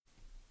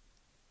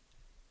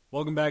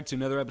Welcome back to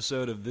another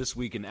episode of This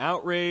Week in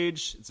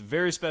Outrage. It's a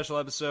very special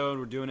episode.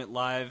 We're doing it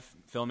live,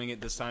 filming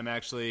it this time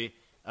actually.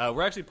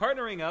 We're actually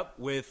partnering up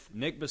with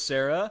Nick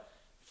Becerra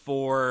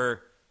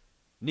for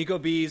Nico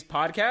B's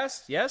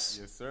podcast, yes?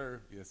 Yes,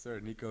 sir. Yes, sir.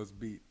 Nico's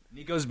Beat.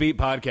 Nico's Beat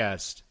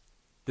podcast.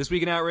 This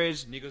Week in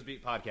Outrage, Nico's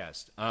Beat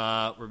podcast.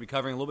 We'll be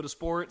covering a little bit of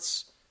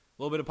sports,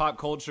 a little bit of pop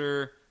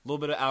culture, a little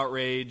bit of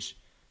outrage,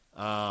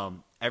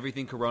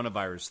 everything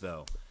coronavirus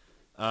though.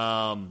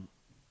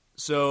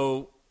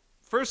 So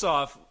first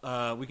off,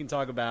 we can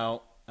talk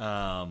about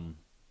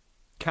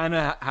kind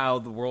of how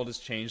the world has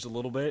changed a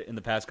little bit in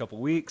the past couple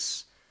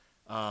weeks.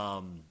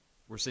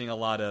 We're seeing a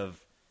lot of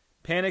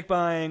panic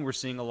buying. We're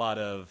seeing a lot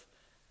of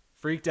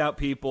freaked out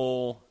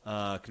people,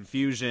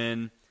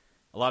 confusion.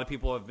 A lot of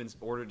people have been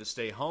ordered to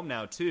stay home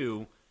now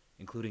too,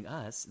 including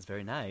us. It's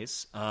very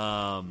nice.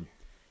 And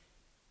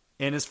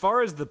as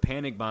far as the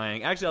panic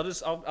buying, actually,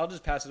 I'll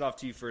just pass it off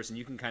to you first, and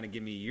you can kind of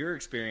give me your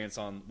experience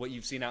on what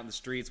you've seen out in the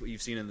streets, what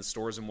you've seen in the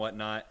stores and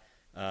whatnot.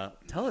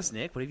 Tell us,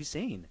 Nick, what have you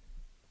seen?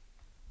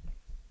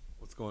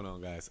 What's going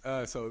on, guys?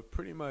 So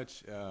pretty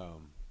much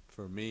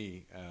for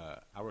me,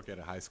 I work at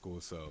a high school,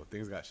 so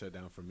things got shut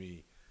down for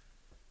me.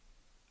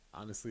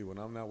 Honestly, when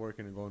I'm not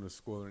working and going to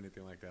school or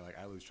anything like that, like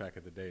I lose track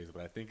of the days.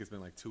 But I think it's been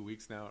like 2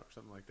 weeks now or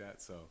something like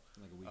that. So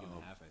Like a week and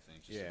a half, I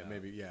think.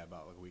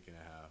 About like a week and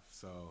a half.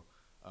 So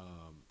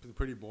it's been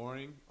pretty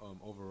boring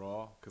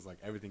overall because like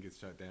everything gets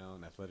shut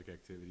down, athletic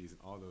activities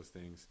and all those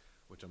things,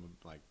 which I'm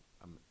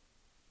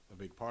a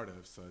big part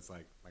of. So it's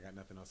like I got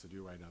nothing else to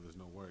do right now. There's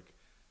no work.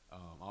 I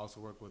also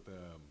work with But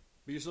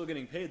you're still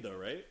getting paid though,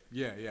 right?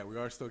 Yeah, we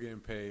are still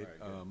getting paid.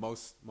 Right,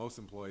 most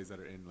employees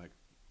that are in like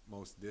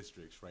most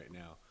districts right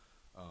now,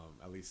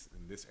 at least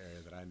in this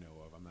area that I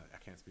know of. I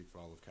can't speak for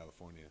all of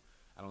California.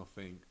 I don't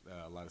think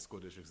a lot of school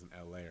districts in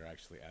LA are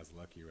actually as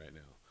lucky right now.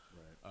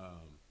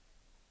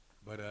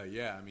 Right.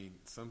 Yeah, I mean,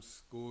 some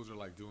schools are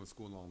like doing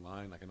school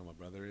online. Like I know my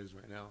brother is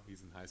right now.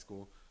 He's in high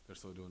school. They're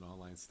still doing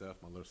online stuff.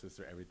 My little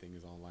sister, everything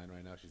is online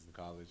right now. She's in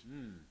college.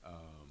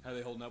 How are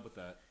they holding up with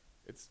that?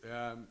 It's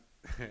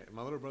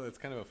my little brother. It's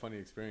kind of a funny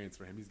experience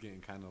for him. He's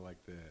getting kind of like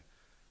the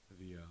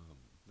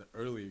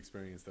early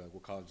experience that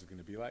what college is going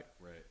to be like.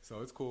 Right.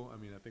 So it's cool. I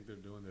mean, I think they're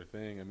doing their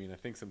thing. I mean, I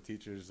think some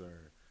teachers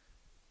are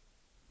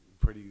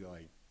pretty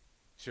like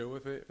chill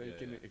with it.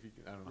 If you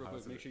can, I don't know. Real how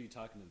quick, to make sure you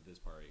talk into this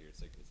part right here. It's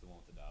the one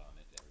with the dot on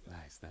it. There we go.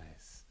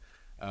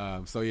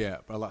 Nice. So yeah,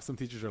 but some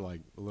teachers are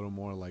like a little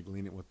more like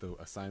lenient with the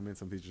assignments.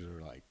 Some teachers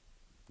are like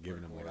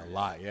giving them like a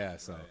lot. Yeah.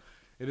 So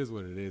it is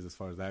what it is as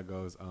far as that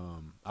goes.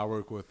 I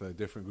work with a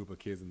different group of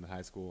kids in the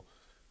high school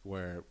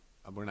where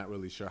we're not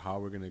really sure how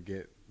we're going to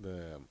get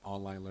the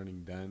online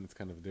learning done. It's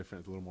kind of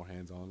different. It's a little more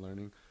hands-on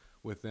learning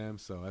with them.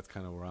 So that's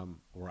kind of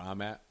where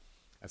I'm at.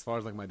 As far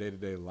as like my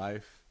day-to-day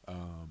life,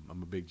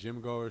 I'm a big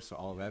gym goer, so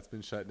all of that's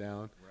been shut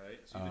down. Right.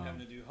 So you've been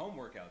having to do home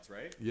workouts,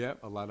 right?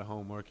 Yep, a lot of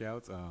home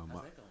workouts. How's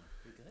that going?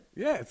 Pretty good?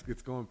 Yeah,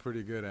 it's going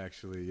pretty good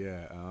actually.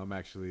 Yeah, I'm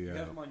actually. You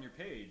have them on your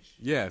page.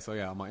 Yeah, so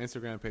yeah, on my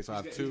Instagram page. So I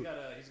have two.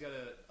 He's got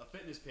a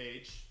fitness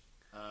page.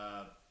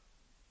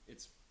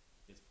 It's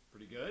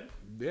pretty good.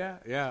 Yeah.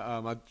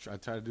 I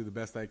try to do the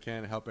best I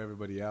can to help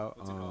everybody out.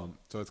 What's it called?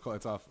 So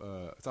it's off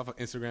of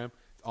Instagram.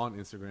 It's on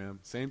Instagram.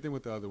 Same thing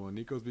with the other one.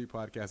 Nico's Beat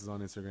Podcast is on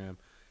Instagram,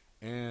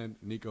 and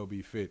Nico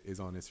Be Fit is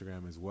on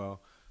Instagram as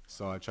well.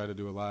 So I try to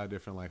do a lot of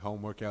different like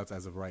home workouts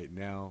as of right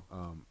now.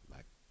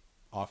 Like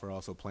offer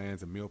also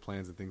plans and meal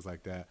plans and things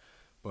like that.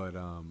 But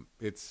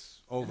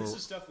it's over. And this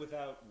is stuff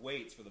without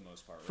weights for the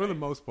most part, right? For the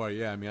most part,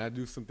 yeah. I mean, I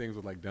do some things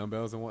with like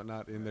dumbbells and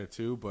whatnot in there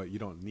too, but you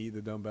don't need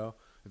the dumbbell.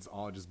 It's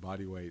all just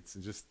body weights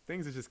and just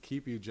things that just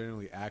keep you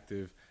generally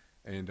active.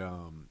 And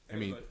I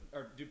mean,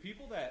 do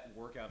people that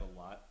work out a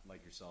lot,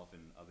 like yourself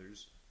and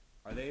others,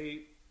 are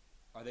they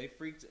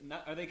freaked?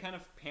 Are they kind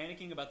of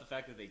panicking about the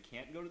fact that they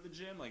can't go to the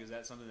gym? Like, is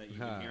that something that you've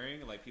been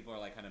hearing? Like, people are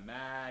like kind of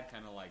mad,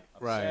 kind of like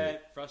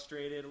upset,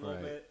 frustrated a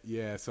little bit.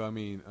 Yeah. So I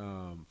mean,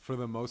 for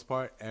the most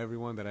part,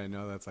 everyone that I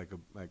know that's like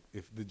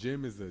if the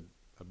gym is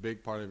a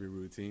big part of your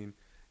routine,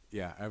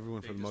 yeah,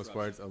 everyone for the most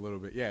part, it's a little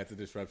bit. Yeah, it's a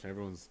disruption.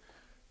 Everyone's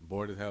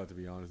bored as hell, to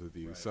be honest with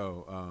you. Right.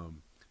 So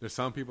there's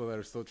some people that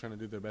are still trying to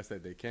do their best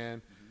that they can.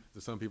 Mm-hmm.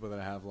 There's some people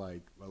that have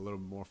like a little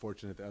more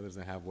fortunate than others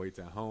and have weights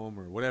at home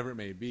or whatever it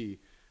may be.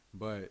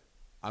 But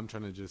I'm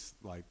trying to just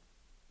like,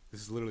 this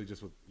is literally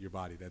just with your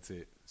body. That's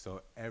it.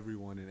 So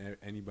everyone and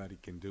anybody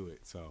can do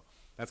it. So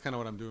that's kind of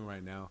what I'm doing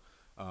right now.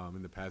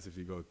 In the past, if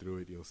you go through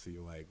it, you'll see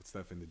like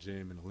stuff in the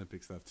gym and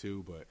Olympic stuff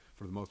too. But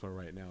for the most part,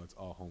 right now, it's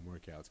all home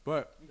workouts.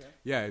 But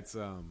yeah, it's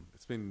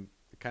been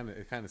it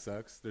kind of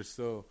sucks. There's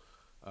still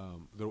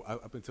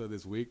up until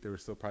this week, there were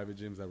still private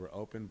gyms that were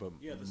open, but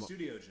the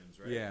studio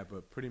gyms, right? Yeah,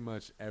 but pretty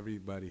much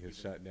everybody has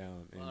shut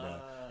down,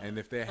 and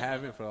if they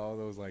haven't, for all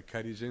those like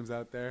cutty gyms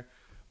out there,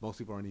 most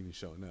people aren't even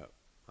showing up.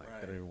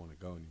 Like they don't even want to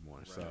go anymore.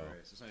 Right, so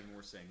it's not even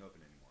worth staying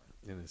open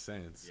anymore. In a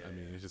sense, I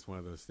mean, it's just one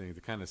of those things.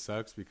 It kind of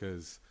sucks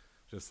because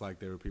just like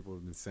there were people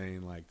who've been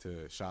saying like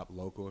to shop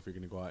local if you're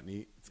going to go out and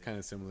eat. It's kind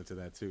of similar to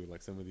that too.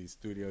 Like some of these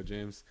studio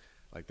gyms,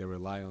 like they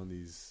rely on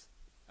these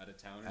out of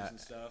towners and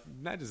stuff.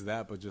 Not just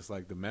that, but just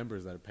like the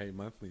members that are paid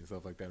monthly and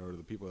stuff like that, or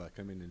the people that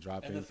come in and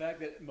drop in. And the fact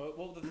that,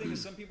 well, the thing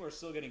is, some people are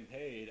still getting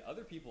paid.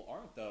 Other people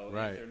aren't, though. And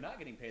right. if they're not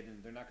getting paid, then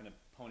they're not going to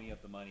pony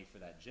up the money for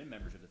that gym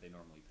membership that they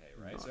normally pay,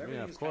 right? So yeah,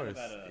 everything is kind of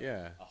at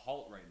a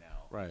halt right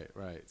now.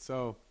 Right.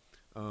 So,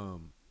 a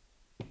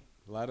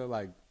lot of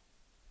like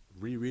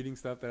rereading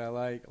stuff that I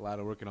like, a lot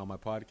of working on my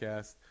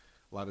podcast,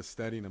 a lot of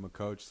studying. I'm a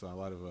coach, so a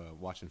lot of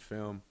watching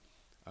film.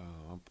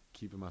 I'm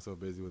keeping myself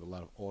busy with a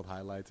lot of old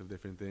highlights of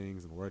different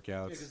things and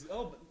workouts.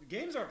 Yeah,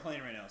 games aren't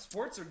playing right now.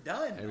 Sports are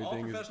done.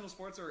 All professional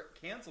sports are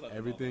canceled.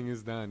 Everything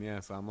is done. Yeah,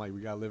 so I'm like, we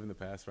gotta live in the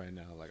past right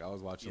now. Like I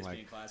was watching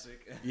ESPN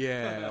Classic.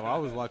 Yeah, well, I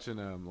was watching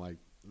like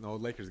an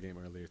old Lakers game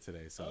earlier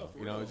today. So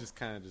it's just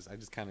kind of I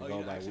just kind of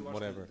go by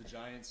whatever. The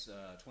Giants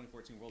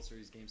 2014 World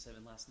Series Game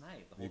 7 last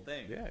night. The whole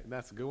thing. Yeah,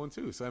 that's a good one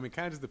too. So I mean,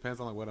 kind of just depends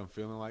on like what I'm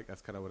feeling like.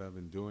 That's kind of what I've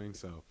been doing.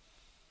 So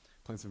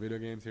playing some video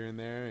games here and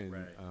there, and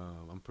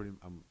I'm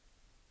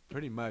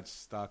pretty much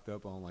stocked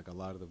up on like a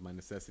lot of my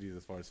necessities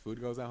as far as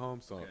food goes at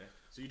home. So,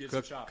 so you did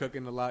some shopping.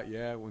 Cooking a lot,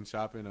 yeah. When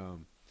shopping,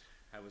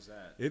 how was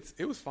that?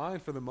 It was fine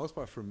for the most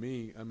part for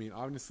me. I mean,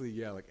 honestly,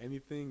 yeah, like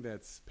anything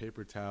that's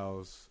paper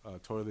towels,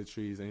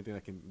 toiletries, anything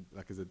that can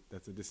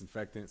that's a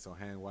disinfectant, so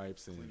hand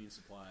wipes and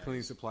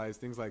cleaning supplies,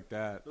 things like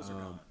that. Those are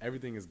gone.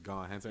 Everything is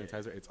gone. Hand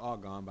sanitizer, it's all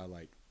gone by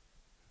like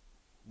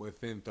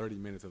within 30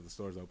 minutes of the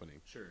stores opening.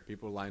 Sure.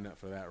 People line up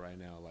for that right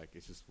now. Like,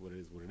 it's just what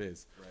it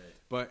is. Right.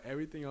 But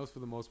everything else, for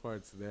the most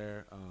part, is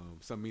there.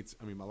 Some meats,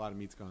 a lot of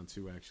meat's gone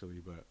too, actually.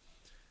 But,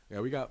 yeah,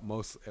 we got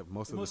most of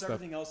the stuff.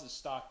 Everything else is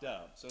stocked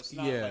up. So it's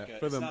not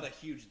it's not a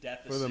huge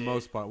deficit. For the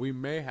most part. We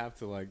may have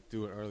to, like,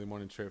 do an early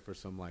morning trip for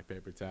some, like,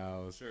 paper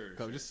towels. Sure.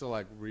 Just to,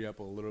 like, re-up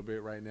a little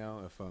bit right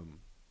now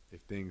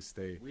if things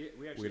stay.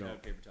 We actually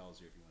have paper towels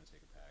here if you want to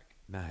take a pack.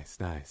 Nice.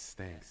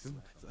 Thanks.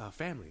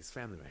 Family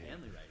right here.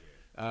 Family right here.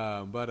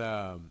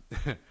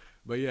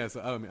 But yeah. So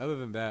other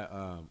than that,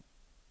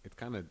 it's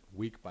kind of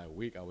week by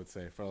week, I would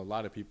say, for a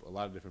lot of people, a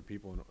lot of different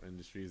people in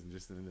industries, and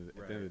just at the end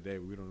of the day,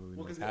 we don't really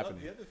know what's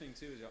happening. The other thing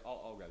too is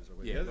I'll grab this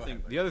over. Yeah.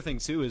 The other thing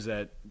too is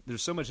that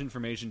there's so much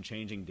information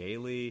changing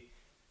daily.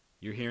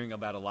 You're hearing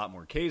about a lot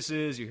more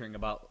cases. You're hearing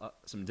about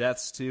some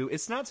deaths too.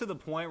 It's not to the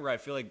point where I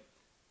feel like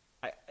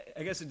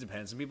I guess it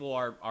depends. Some people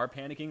are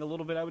panicking a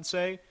little bit, I would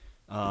say.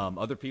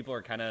 Other people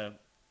are kind of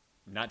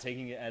not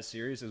taking it as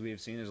serious as we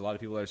have seen. There's a lot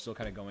of people that are still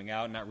kind of going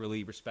out and not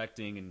really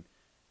respecting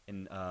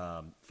and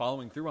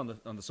following through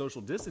on the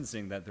social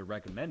distancing that they're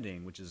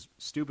recommending, which is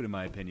stupid in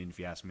my opinion, if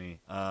you ask me.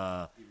 Even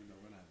though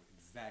we're not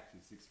exactly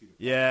 6 feet apart.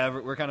 Yeah,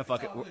 we're kind of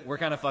fucking. We're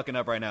kind of fucking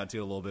up right now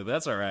too a little bit, but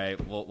that's all right.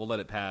 We'll let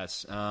it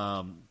pass.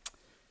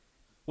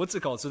 What's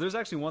it called? So there's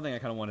actually one thing I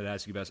kind of wanted to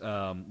ask you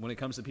about when it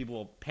comes to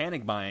people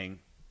panic buying.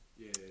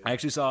 Yeah. I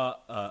actually saw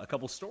a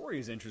couple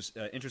stories,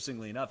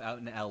 interestingly enough, out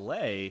in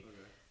L.A.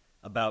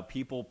 about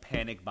people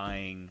panic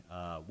buying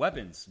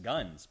weapons,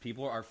 guns.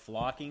 People are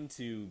flocking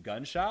to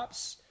gun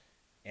shops,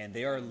 and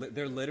they're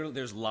literally,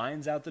 there's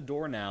lines out the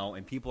door now,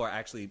 and people are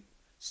actually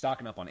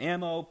stocking up on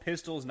ammo,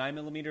 pistols,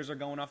 9mm are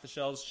going off the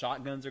shelves,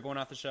 shotguns are going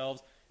off the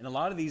shelves, and a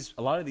lot of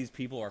these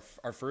people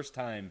are first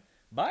time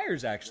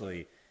buyers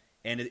actually,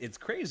 and it's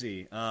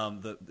crazy.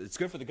 It's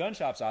good for the gun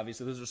shops,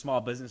 obviously. Those are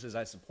small businesses.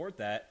 I support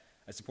that.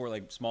 I support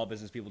like small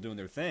business people doing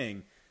their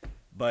thing,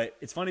 but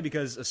it's funny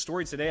because a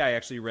story today I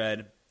actually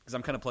read. Because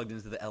I'm kind of plugged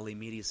into the LA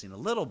media scene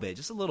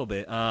just a little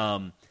bit.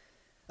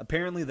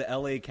 Apparently, the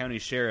LA County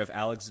Sheriff,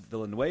 Alex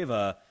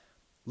Villanueva,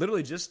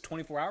 literally just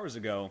 24 hours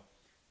ago,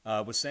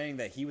 was saying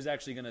that he was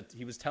actually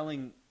he was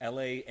telling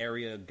LA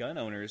area gun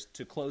owners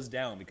to close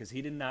down because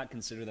he did not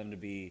consider them to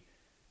be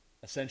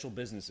essential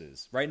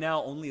businesses. Right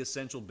now, only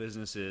essential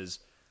businesses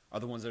are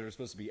the ones that are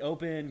supposed to be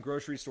open: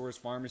 grocery stores,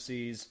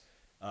 pharmacies,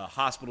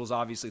 hospitals,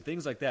 obviously,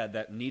 things like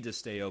that need to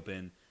stay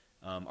open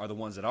are the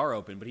ones that are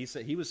open. But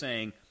he was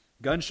saying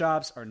gun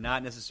shops are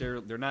not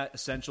necessarily, they're not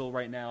essential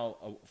right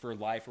now for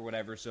life or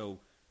whatever, so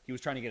he was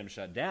trying to get them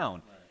shut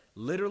down. Right.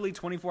 Literally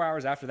 24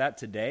 hours after that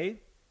today,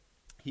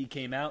 he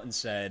came out and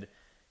said,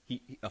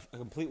 a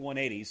complete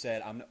 180, he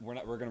said, we're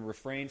going to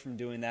refrain from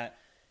doing that.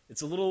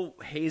 It's a little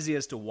hazy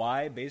as to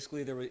why.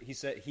 Basically,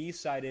 he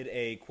cited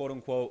a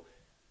quote-unquote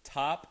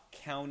top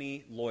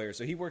county lawyer.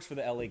 So he works for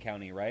the LA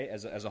County, right,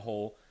 as a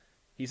whole.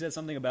 He said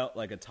something about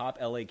like a top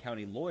LA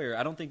County lawyer.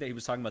 I don't think that he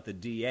was talking about the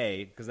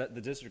DA, because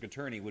the district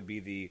attorney would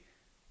be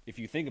if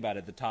you think about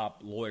it, the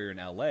top lawyer in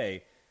LA.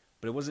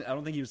 But it wasn't. I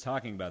don't think he was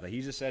talking about that.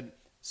 He just said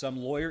some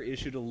lawyer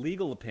issued a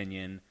legal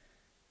opinion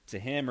to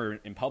him or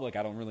in public.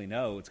 I don't really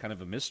know. It's kind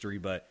of a mystery.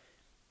 But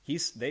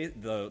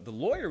the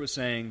lawyer was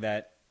saying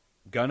that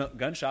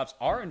gun shops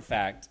are in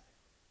fact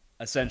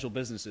essential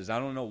businesses. I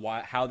don't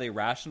know how they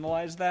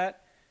rationalize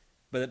that,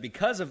 but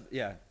because of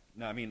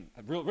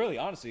really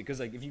honestly, because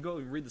like if you go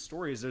and read the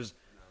stories,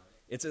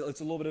 it's a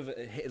little bit of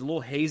a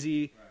little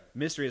hazy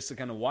mystery as to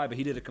kind of why. But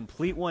he did a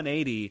complete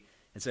 180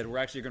 and said we're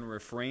actually going to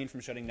refrain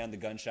from shutting down the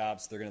gun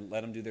shops. They're going to let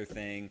them do their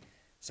thing.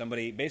 A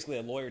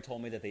lawyer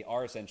told me that they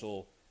are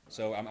essential,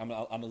 so I'm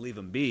going to leave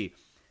them be.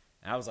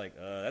 And I was like,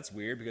 that's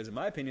weird because in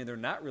my opinion, they're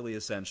not really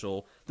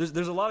essential.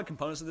 There's a lot of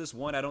components to this.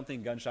 One, I don't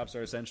think gun shops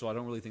are essential. I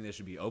don't really think they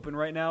should be open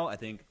right now. I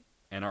think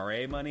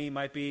NRA money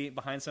might be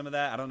behind some of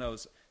that. I don't know.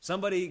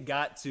 Somebody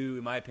got to,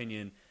 in my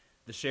opinion,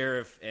 the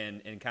sheriff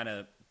and kind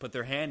of put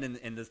their hand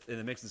in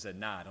the mix and said,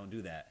 nah, don't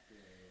do that.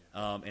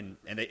 And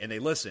they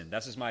listened.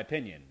 That's just my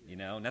opinion,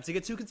 Not to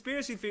get too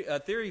conspiracy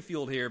theory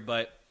fueled here,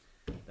 but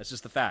that's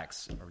just the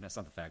facts. Or that's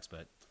not the facts,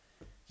 but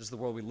just the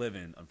world we live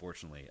in,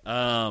 unfortunately.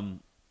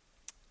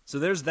 So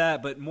there's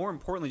that, but more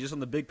importantly, just on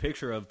the big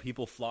picture of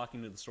people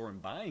flocking to the store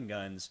and buying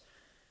guns,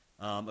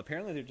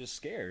 apparently they're just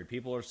scared.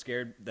 People are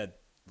scared that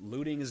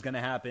looting is going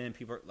to happen.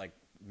 People are like,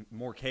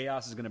 more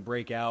chaos is going to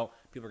break out.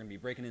 People are going to be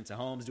breaking into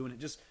homes, doing it.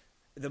 Just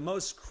the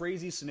most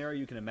crazy scenario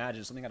you can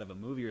imagine, something out of a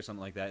movie or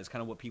something like that, is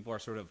kind of what people are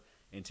sort of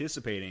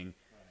anticipating.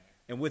 Right.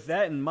 And with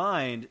that in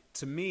mind,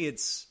 to me,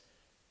 it's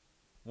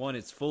one,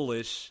 it's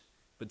foolish,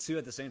 but two,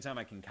 at the same time,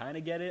 I can kind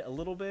of get it a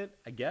little bit,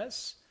 I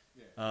guess.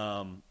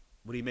 Yeah.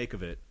 What do you make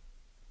of it?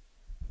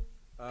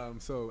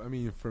 So, I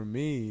mean, for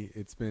me,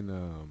 it's been,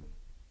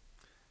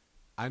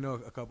 I know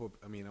a couple,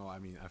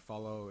 I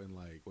follow and,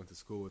 like, went to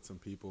school with some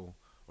people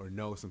or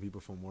know some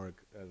people from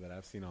work that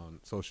I've seen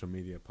on social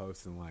media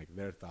posting, like,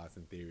 their thoughts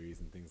and theories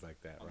and things like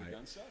that, right? The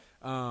gun stuff?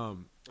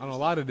 On a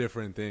lot of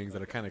different things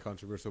that are kind of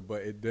controversial,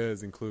 but it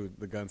does include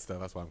the gun stuff.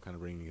 That's why I'm kind of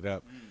bringing it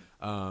up.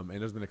 And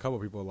there's been a couple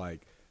people,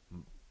 like,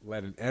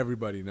 letting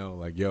everybody know,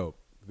 like, yo,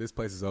 this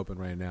place is open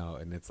right now,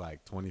 and it's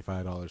like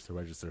 $25 to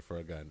register for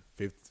a gun,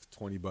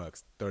 $20,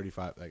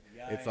 $35. Like,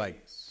 yikes. It's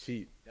like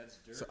cheap. That's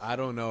dirt. So I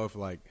don't know if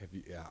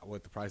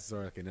what the prices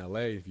are like in LA,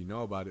 if you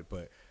know about it,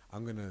 but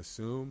I'm gonna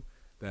assume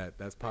that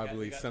that's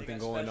probably something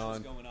going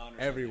on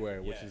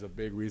everywhere, which is a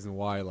big reason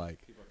why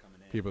like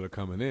people are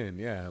coming in.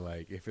 Yeah,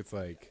 like if it's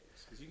like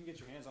because you can get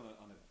your hands on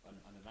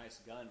a nice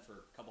gun for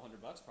a couple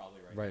 $100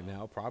 probably right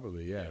now.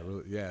 Probably, yeah,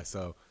 really, yeah.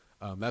 So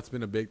that's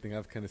been a big thing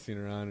I've kind of seen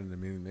around, and I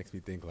mean, it makes me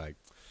think like.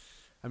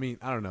 I mean,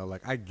 I don't know.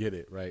 Like, I get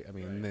it, right? I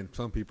mean, right. And then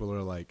some people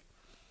are like,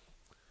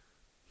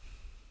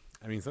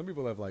 some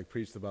people have like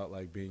preached about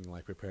like being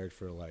like prepared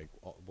for like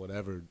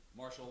whatever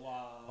martial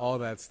law, all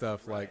that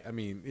stuff. Right.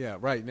 Like, yeah,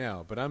 right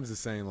now. But I'm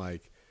just saying,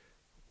 like,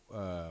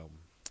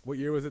 what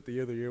year was it? The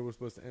year was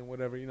supposed to end,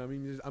 whatever.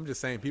 I'm just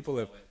saying, people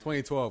have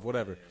 2012,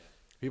 whatever. Yeah.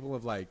 People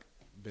have like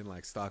been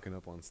like stocking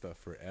up on stuff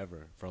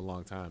forever for a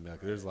long time.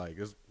 Like, there's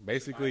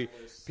basically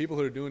people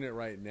who are doing it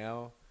right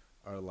now.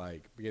 Are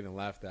like getting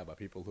laughed at by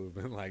people who've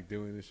been like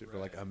doing this shit for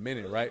like a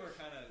minute, right?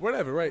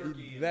 Whatever, right?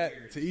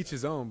 That to each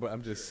his own. But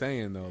I'm just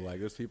saying though,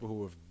 like there's people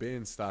who have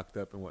been stocked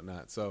up and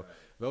whatnot. So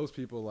those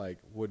people like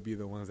would be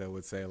the ones that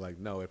would say like,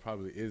 no, it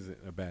probably isn't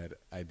a bad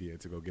idea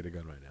to go get a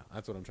gun right now.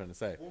 That's what I'm trying to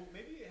say. Well,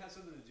 maybe it has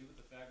something to do with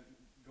the fact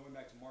going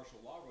back to martial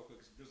law real quick.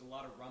 Cause there's a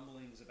lot of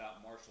rumblings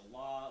about martial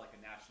law, like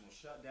a national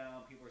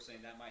shutdown. People are saying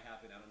that might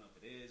happen. I don't know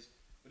if it is,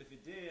 but if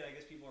it did, I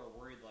guess people are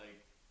worried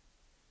like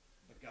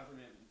the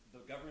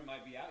government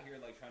might be out here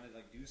like trying to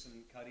like do some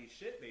cutty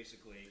shit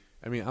basically.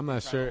 I mean, I'm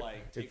not sure. To,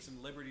 like take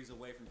some liberties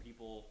away from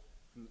people.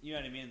 You know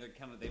what I mean?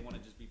 They want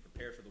to just be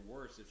prepared for the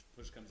worst if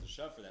push comes to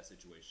shove for that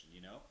situation.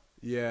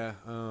 Yeah.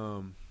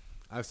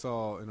 I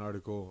saw an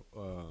article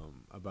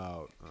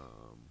about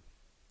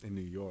in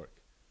New York,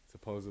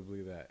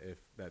 supposedly that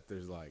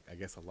there's like I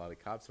guess a lot of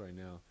cops right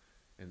now,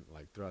 and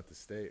like throughout the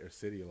state or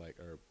city like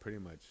are pretty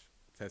much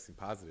testing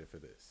positive for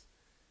this.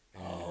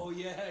 And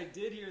I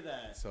did hear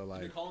that. So like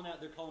they're calling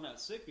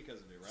out sick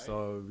because of it, right?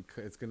 So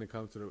it's going to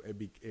come to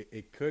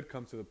it could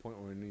come to the point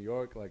where in New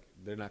York, like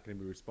they're not going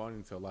to be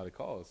responding to a lot of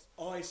calls.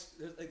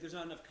 There's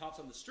not enough cops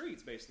on the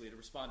streets basically to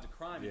respond to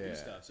crime and do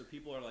stuff. So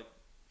people are like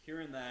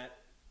hearing that,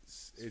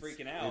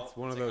 freaking out. It's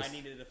one of those. I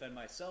need to defend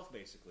myself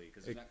basically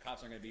because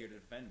cops aren't going to be here to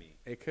defend me.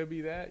 It could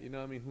be that,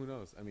 I mean, who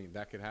knows? I mean,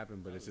 that could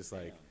happen, but it's just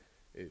like.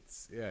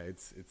 It's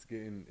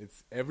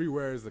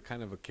everywhere is a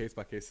kind of a case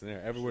by case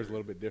scenario. Everywhere's a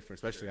little bit different,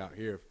 especially out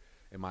here,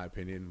 in my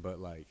opinion. But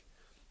like,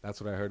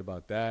 that's what I heard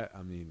about that.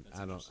 I mean,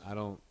 I don't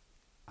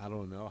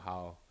know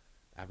how.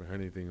 I haven't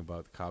heard anything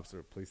about the cops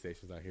or police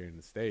stations out here in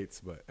the States,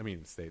 but I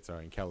mean,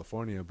 in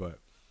California. But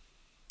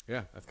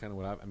yeah, that's kind of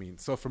what I mean.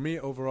 So for me,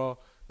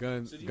 overall,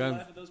 guns. So do you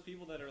laugh at those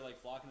people that are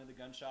like flocking to the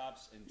gun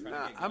shops and trying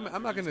to get guns?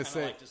 I'm not gonna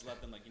say. Like, just let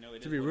them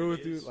to be real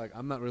with you, like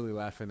I'm not really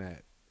laughing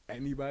at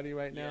anybody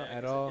right now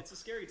at all. It's a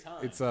scary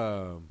time. It is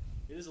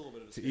a little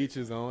bit of a to each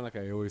his own. Like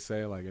I always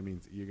say, like I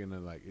mean, you're gonna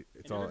like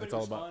it's all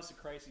about to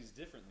crises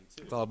differently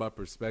too. It's all about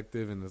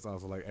perspective, and it's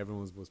also like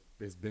everyone's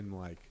has been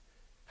like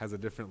has a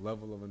different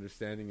level of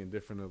understanding and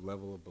different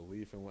level of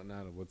belief and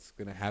whatnot of what's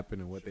gonna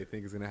happen and what they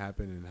think is gonna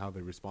happen and how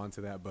they respond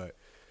to that. But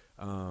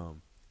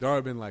there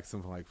have been like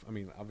some like I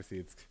mean, obviously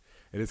it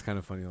is kind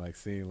of funny like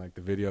seeing like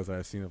the videos that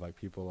I've seen of like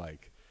people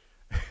like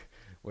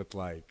with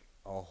like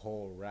a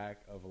whole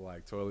rack of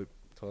like toilet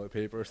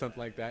paper or something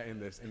like that,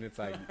 and it's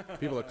like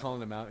people are calling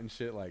them out and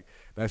shit. Like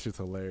that shit's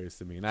hilarious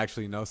to me. And I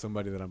actually know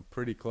somebody that I'm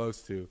pretty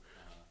close to,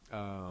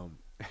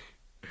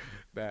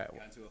 that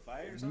got into a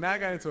fight or something? Not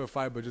got into a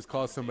fight, but just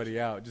called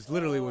somebody out. Just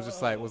literally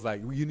was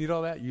like, you need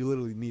all that? You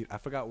literally need. I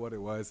forgot what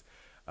it was.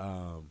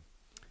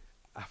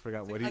 I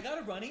forgot it's what like, I got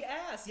a runny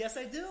ass. Yes,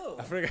 I do.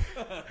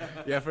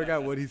 I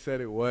forgot what he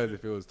said it was.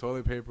 If it was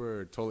toilet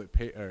paper or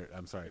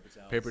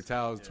paper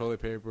towels, yeah.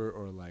 toilet paper,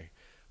 or like,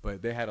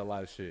 but they had a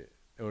lot of shit.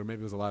 Or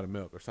maybe it was a lot of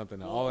milk or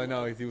something. All I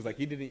know is he was like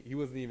he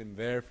wasn't even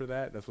there for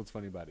that. That's what's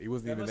funny about it. He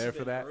wasn't even there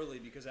for that. Early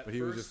because but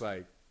he was just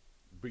like,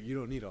 but you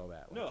don't need all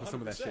that. Like, no, put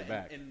some of that shit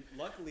back. And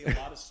luckily, a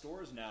lot of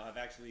stores now have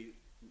actually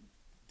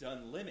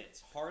done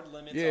limits, hard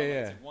limits. Yeah, on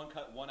yeah.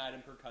 Like one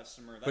item per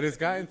customer. That's but it's like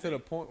gotten to the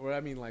point where,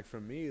 I mean, like, for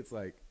me, it's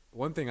like,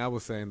 one thing I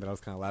was saying that I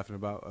was kind of laughing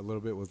about a little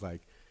bit was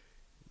like,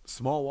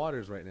 small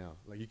waters right now.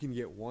 Like, you can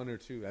get one or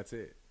two. That's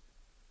it.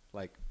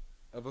 Like,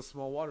 of a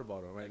small water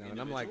bottle right now.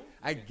 And I'm like,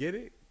 I get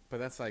it, but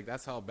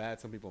that's how bad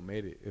some people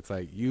made it. It's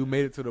like, you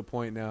made it to the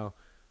point now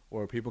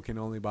where people can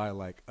only buy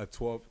like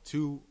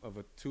two of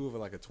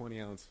like a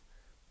 20-ounce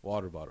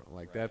water bottle.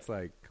 Like, that's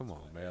like, come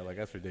on, man. Like,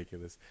 that's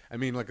ridiculous. I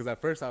mean, like, because at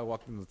first I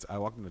walked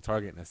into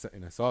Target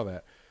and I saw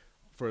that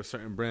for a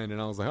certain brand,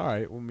 and I was like, all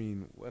right, well, I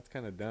mean, that's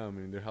kind of dumb.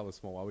 I mean, they're hella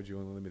small. Why would you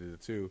only limit it to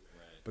two?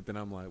 Right. But then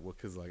I'm like, well,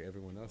 because like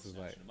everyone else is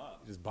like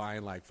up. just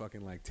buying like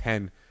fucking like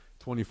 10,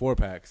 24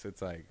 packs.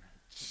 It's like,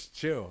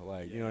 chill,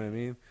 like, you know what I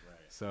mean? Right.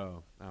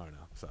 So I don't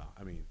know. So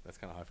I mean, that's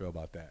kind of how I feel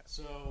about that.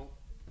 So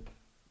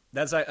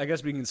that's, I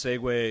guess we can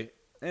segue.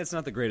 It's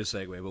not the greatest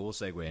segue, but we'll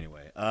segue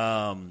anyway.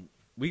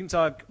 We can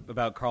talk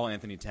about Karl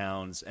Anthony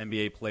Towns,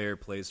 NBA player,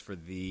 plays for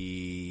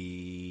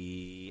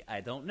the,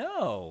 I don't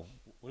know.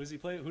 What does he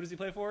play? Who does he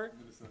play for?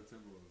 Minnesota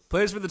Timberwolves.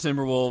 Plays for the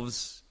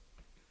Timberwolves.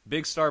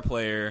 Big star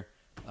player.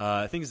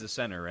 I think he's the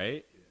center,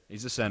 right? Yeah.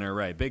 He's the center,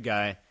 right? Big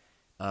guy.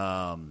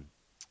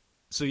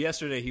 So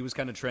yesterday he was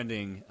kind of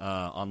trending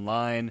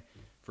online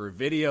for a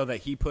video that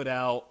he put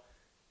out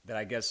that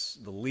I guess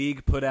the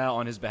league put out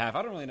on his behalf.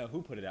 I don't really know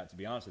who put it out, to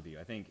be honest with you.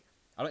 I think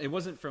it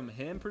wasn't from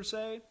him per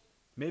se.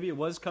 Maybe it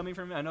was coming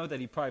from him. I know that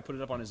he probably put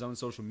it up on his own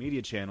social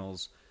media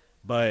channels,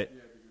 but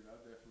Yeah, because that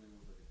definitely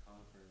was like a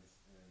conference,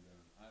 and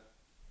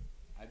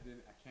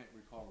I can't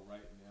recall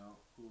right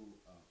now who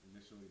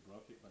initially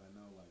broke it, but I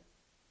know like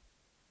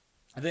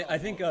I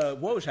think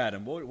Woj had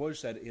him. Woj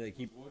said like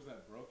he Woj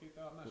that broke it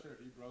though. I'm not sure if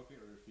he broke it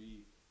or if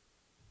he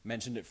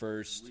mentioned it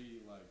first. Pretty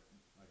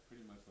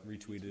much like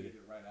retweeted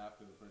it right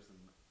after the person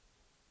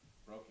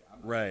broke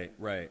it.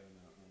 Right.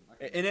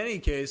 In any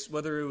case,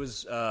 whether it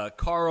was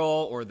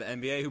Karl or the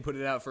NBA who put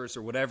it out first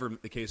or whatever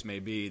the case may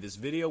be, this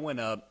video went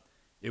up.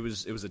 It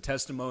was a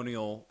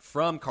testimonial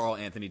from Karl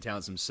Anthony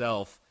Towns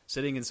himself,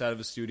 sitting inside of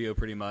a studio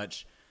pretty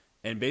much,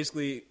 and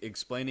basically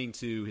explaining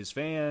to his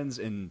fans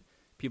and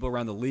people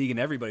around the league and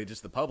everybody,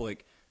 just the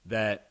public,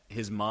 that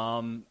his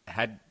mom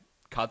had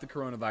caught the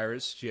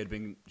coronavirus. She had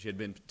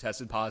been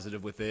tested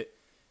positive with it.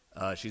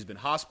 She's been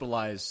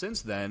hospitalized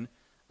since then.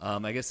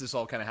 I guess this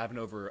all kind of happened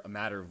over a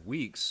matter of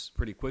weeks,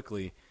 pretty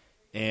quickly,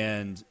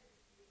 and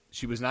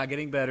she was not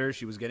getting better.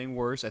 She was getting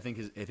worse. I think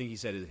he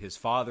said his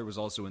father was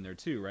also in there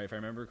too, right? If I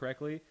remember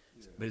correctly.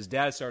 Yeah. But his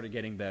dad started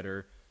getting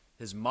better.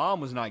 His mom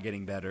was not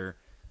getting better,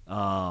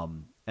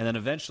 and then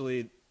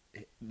eventually,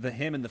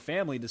 him and the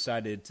family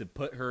decided to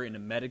put her in a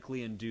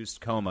medically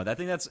induced coma. I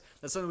think that's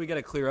something we got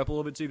to clear up a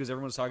little bit too, because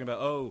everyone's talking about,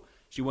 oh,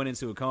 she went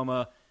into a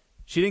coma.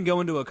 She didn't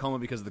go into a coma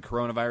because of the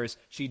coronavirus.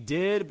 She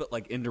did, but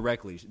like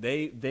indirectly.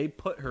 They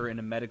put her in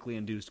a medically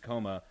induced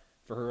coma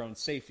for her own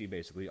safety,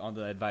 basically, on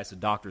the advice of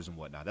doctors and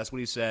whatnot. That's what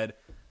he said.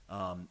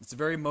 It's a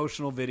very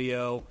emotional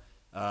video.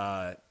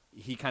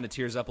 He kind of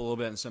tears up a little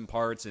bit in some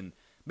parts, and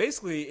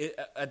basically,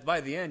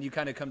 by the end, you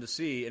kind of come to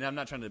see, and I'm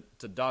not trying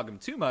to dog him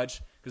too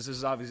much, because this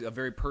is obviously a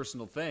very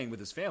personal thing with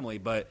his family,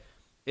 but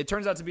it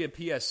turns out to be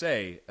a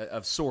PSA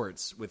of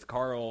sorts, with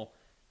Karl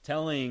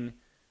telling,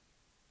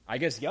 I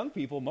guess, young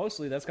people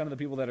mostly. That's kind of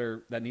the people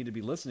that need to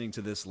be listening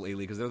to this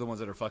lately, because they're the ones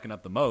that are fucking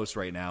up the most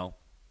right now.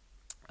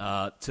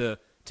 To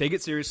take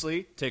it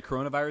seriously, take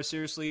coronavirus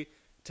seriously,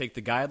 take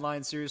the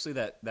guidelines seriously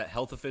that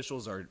health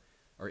officials are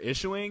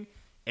issuing,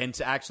 and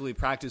to actually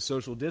practice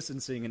social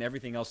distancing and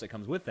everything else that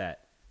comes with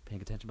that.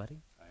 Paying attention, buddy?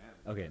 I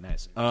am. Okay,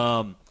 nice.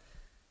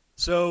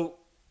 So,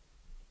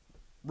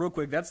 real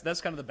quick, that's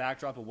kind of the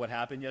backdrop of what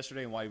happened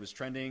yesterday and why he was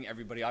trending.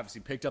 Everybody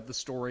obviously picked up the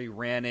story,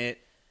 ran it.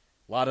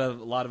 A lot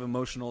of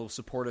emotional,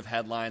 supportive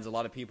headlines. A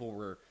lot of people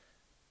were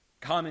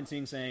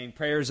commenting, saying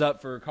prayers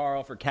up for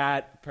Karl, for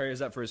Kat,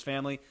 prayers up for his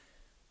family.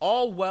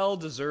 All well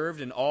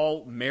deserved and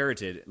all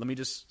merited. Let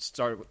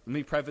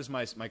me preface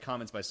my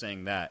comments by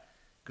saying that,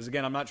 because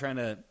again, I'm not trying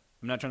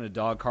to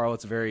dog Karl.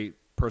 It's a very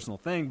personal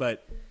thing,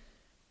 but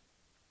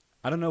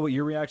I don't know what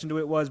your reaction to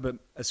it was. But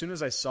as soon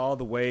as I saw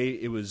the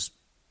way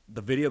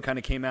the video kind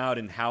of came out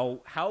and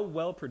how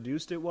well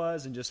produced it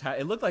was, and just how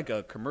it looked like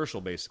a commercial,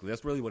 basically.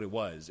 That's really what it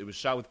was. It was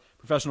shot with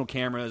professional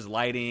cameras,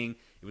 lighting.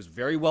 It was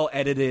very well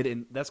edited,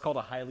 and that's called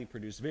a highly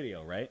produced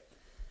video, right?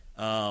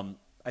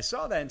 I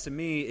saw that, and to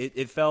me,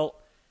 it felt,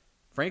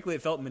 frankly,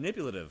 it felt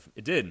manipulative.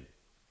 It did. It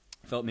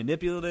felt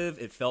manipulative.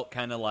 It felt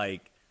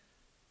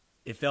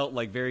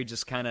like very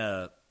just kind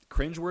of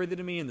cringeworthy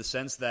to me, in the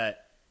sense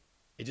that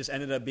it just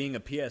ended up being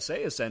a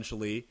PSA,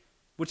 essentially.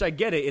 Which I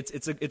get it.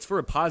 It's for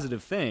a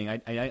positive thing.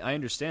 I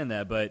understand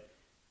that, but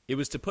it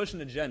was to push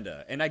an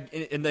agenda, and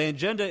the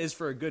agenda is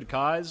for a good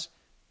cause.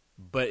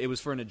 but it was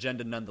for an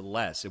agenda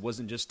nonetheless. It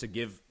wasn't just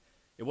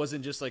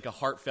like a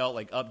heartfelt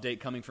like update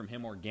coming from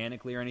him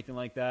organically or anything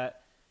like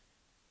that.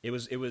 It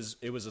was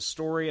a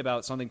story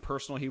about something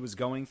personal he was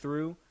going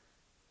through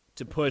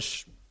to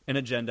push an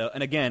agenda.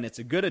 And again, it's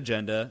a good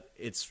agenda.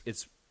 It's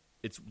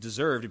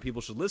deserved and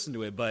people should listen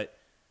to it, but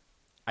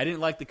I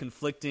didn't like the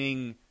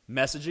conflicting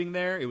messaging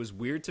there. It was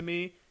weird to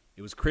me.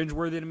 It was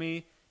cringeworthy to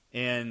me.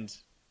 And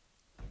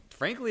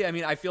frankly, I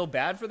mean, I feel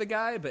bad for the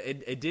guy, but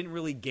it didn't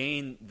really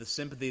gain the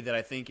sympathy that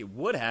I think it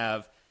would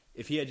have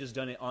if he had just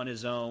done it on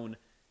his own,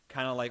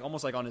 kind of like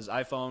almost like on his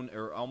iPhone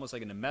or almost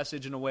like in a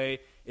message in a way.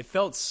 It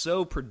felt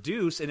so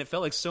produced, and it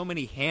felt like so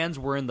many hands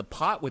were in the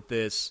pot with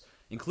this,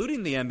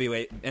 including the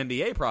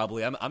NBA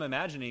probably. I'm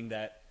imagining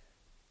that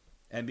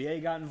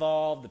NBA got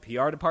involved, the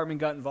PR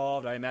department got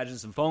involved. I imagine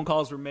some phone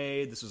calls were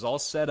made. This was all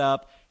set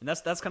up, and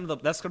that's kind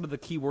of the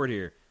key word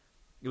here.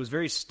 It was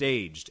very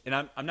staged, and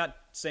I'm not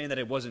saying that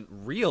it wasn't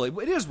real.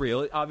 It is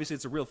real. Obviously,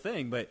 it's a real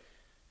thing, but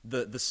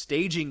the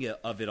staging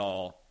of it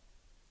all,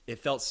 it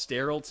felt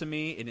sterile to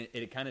me, and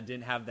it kind of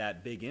didn't have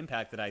that big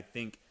impact that I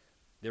think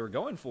they were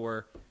going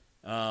for.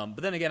 But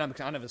then again, I'm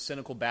kind of a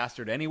cynical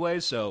bastard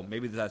anyway, so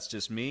maybe that's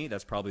just me.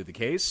 That's probably the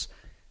case.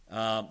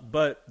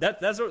 But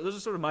those are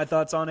sort of my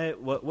thoughts on it.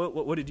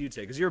 What did you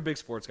take? Because you're a big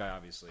sports guy,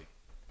 obviously.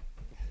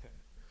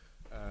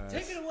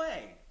 Take it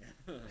away.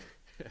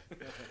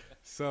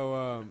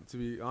 So, to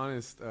be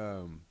honest,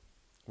 well,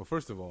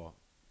 first of all,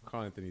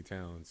 Karl-Anthony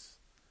Towns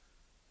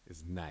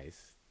is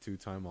nice.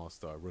 2-time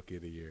All-Star, Rookie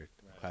of the Year,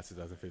 class of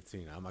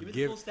 2015. I'm gonna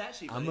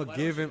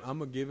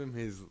give him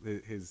his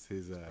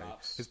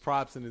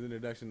props and his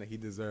introduction that he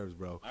deserves,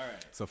 bro. All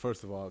right. So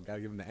first of all, gotta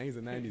give him the. And he's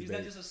a '90s. He's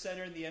baby. not just a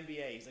center in the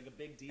NBA. He's like a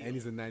big deal. And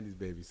he's a '90s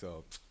baby.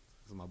 So this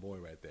is my boy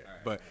right there. All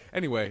right, but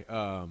anyway,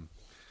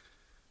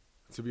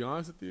 to be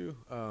honest with you,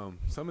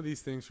 some of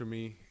these things for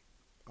me,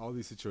 all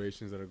these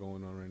situations that are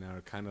going on right now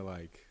are kind of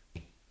like.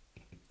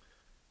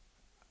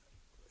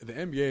 The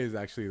NBA is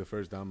actually the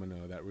first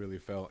domino that really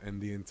fell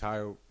in the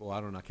entire, well,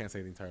 I can't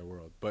say the entire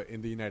world, but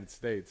in the United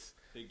States,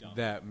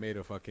 that made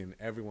a fucking,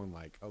 everyone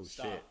like, oh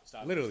shit.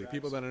 Stop Literally,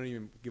 people that don't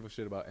even give a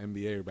shit about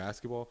NBA or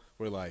basketball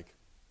were like,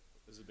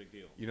 this is a big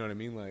deal. You know what I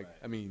mean? Like, right.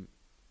 I mean,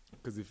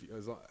 because if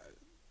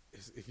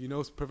you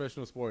know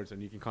professional sports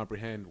and you can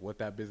comprehend what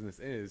that business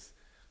is,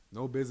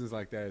 no business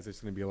like that is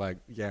just going to be like,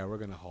 yeah, we're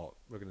going to halt.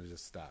 We're going to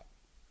just stop.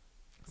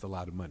 It's a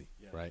lot of money,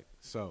 right?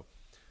 So,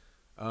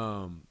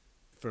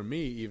 for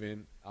me,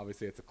 even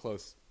obviously, it's a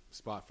close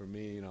spot for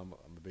me. You know,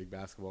 I'm a big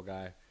basketball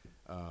guy.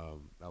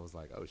 I was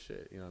like, oh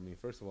shit. You know what I mean?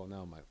 First of all,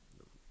 now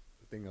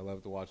the thing I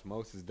love to watch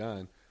most is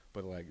done.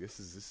 But like, this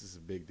is a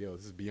big deal.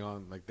 This is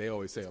beyond, like they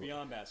always say. It's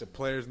beyond basketball. The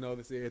players know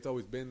this. It's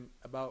always been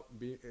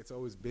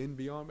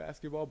beyond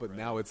basketball. But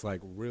now it's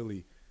like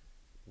really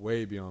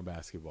way beyond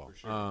basketball. For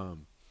sure.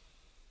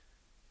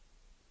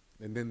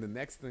 And then the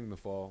next thing to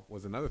fall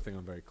was another thing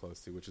I'm very close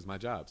to, which is my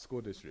job,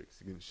 school districts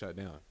getting shut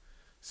down.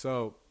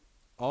 So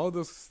all of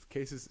those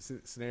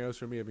scenarios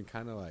for me have been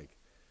kind of like,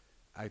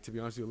 to be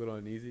honest with you, a little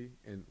uneasy.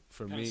 And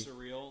for kinda me,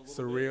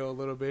 surreal a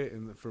little bit.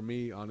 And for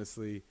me,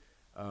 honestly,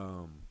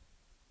 I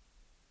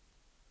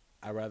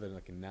rather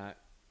like not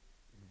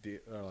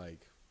or like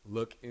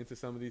look into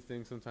some of these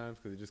things sometimes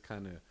because it just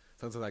kind of,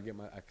 sometimes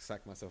I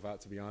psych myself out,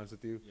 to be honest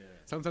with you. Yeah.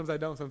 Sometimes I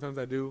don't, sometimes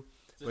I do.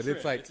 But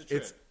it's like,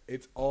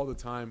 it's all the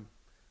time,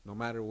 no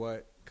matter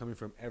what, coming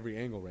from every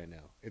angle right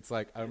now. It's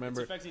like, I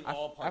remember, it's affecting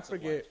all parts I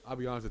forget, of life. I'll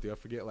be honest with you, I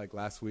forget, like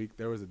last week,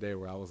 there was a day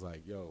where I was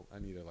like, yo, I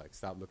need to like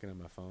stop looking at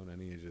my phone. I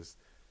need to just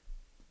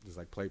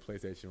like play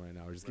PlayStation right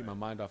now or just keep my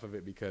mind off of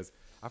it because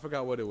I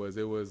forgot what it was.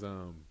 It was,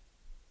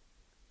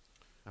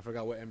 I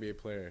forgot what NBA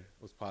player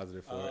was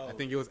positive for it. I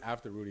think it was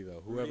after Rudy,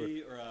 though.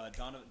 Rudy or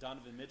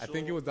Donovan Mitchell. I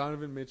think it was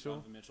Donovan Mitchell.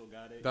 Donovan Mitchell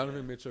got it.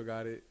 Donovan Mitchell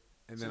got it.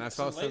 And then I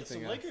saw something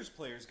some Lakers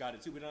players got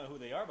it, too. We don't know who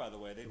they are, by the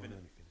way. They've been...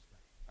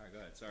 All right, go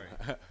ahead. Sorry.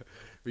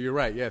 But you're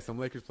right. Yeah, some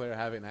Lakers player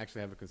have it and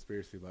actually have a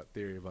conspiracy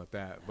theory about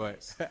that.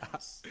 But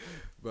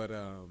but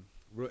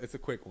it's a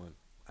quick one.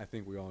 I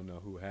think we all know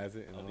who has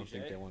it, and I don't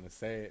think they want to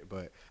say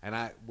it. And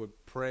I would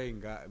pray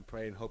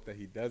and hope that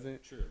he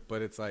doesn't. True.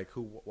 But it's like,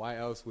 why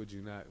else would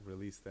you not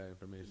release that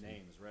information?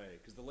 Names, right?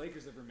 Because the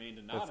Lakers have remained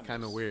anonymous. That's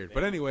kind of weird.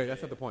 But anyway,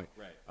 that's not the point.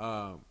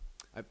 Right.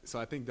 So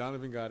I think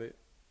Donovan got it.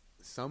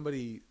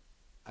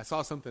 I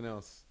saw something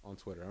else on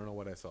Twitter. I don't know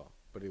what I saw,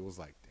 but it was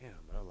like, damn,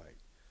 bro, like,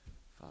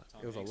 fuck,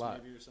 it was Hanks a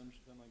lot. Maybe or something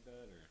like that,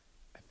 or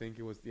I think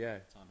it was Tom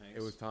Hanks.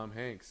 It was Tom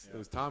Hanks. Yeah. It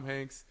was Tom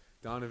Hanks,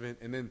 Donovan,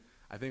 and then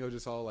I think it was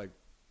just all like,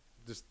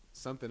 just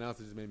something else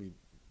that just made me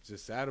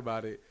just sad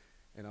about it,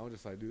 and I was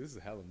just like, dude, this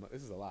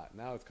is a lot.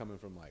 Now it's coming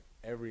from like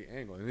every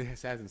angle, and it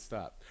hasn't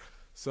stopped.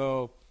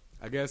 So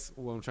I guess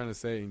what I'm trying to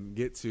say and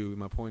get to,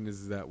 my point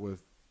is that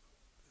with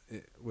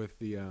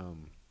the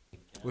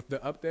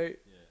update.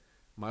 Yeah.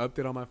 My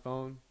update on my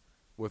phone,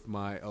 with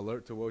my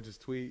alert to Woj's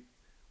tweet,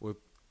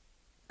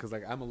 because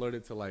like I'm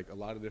alerted to like a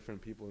lot of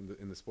different people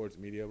in the sports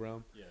media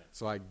realm. Yeah.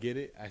 So I get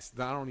it. I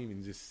don't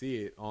even just see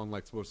it on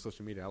like sports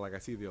social media. I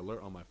see the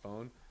alert on my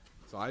phone.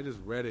 So I just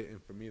read it,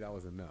 and for me that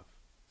was enough.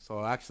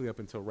 So actually, up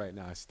until right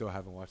now, I still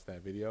haven't watched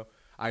that video.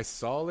 I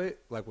saw it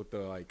like with the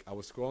like I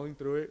was scrolling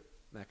through it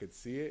and I could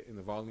see it and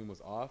the volume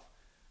was off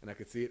and I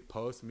could see it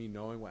post me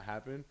knowing what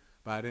happened,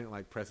 but I didn't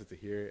like press it to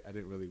hear it. I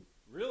didn't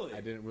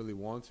really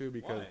want to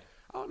because Why?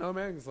 I don't know,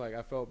 man. It's like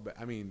I felt.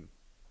 I mean,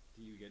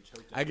 Do you get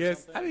choked up? I guess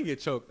or something? I didn't get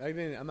choked.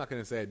 I'm not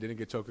gonna say I didn't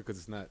get choked because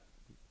it's not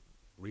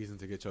reason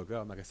to get choked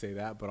up. I'm not gonna say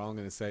that, but all I'm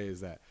gonna say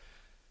is that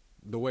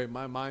the way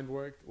my mind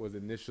worked was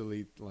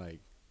initially like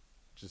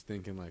just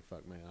thinking like,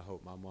 fuck, man, I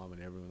hope my mom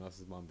and everyone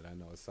else's mom that I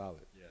know is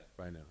solid. Yeah.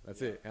 Right now.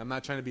 That's Yeah. it. And I'm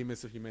not trying to be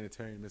Mr.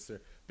 Humanitarian, Mr.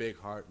 Big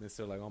Heart,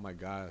 Mr. like, oh my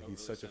God,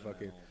 he's Overly such a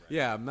fucking. sentimental, right.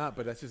 Yeah, I'm not,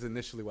 but that's just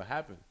initially what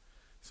happened.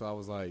 So I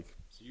was like,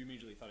 So you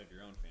immediately thought of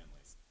your own family.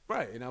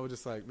 right. And I was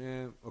just like,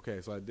 man,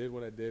 okay, so I did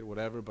what I did,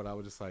 whatever, but I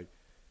was just like,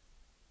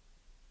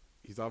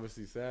 he's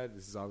obviously sad.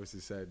 This is obviously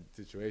a sad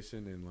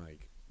situation, and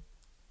like,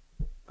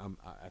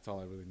 that's all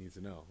I really need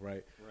to know,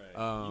 right?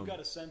 Right. You got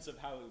a sense of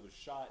how it was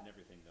shot and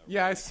everything, though.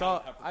 Yeah, right? I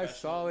saw how I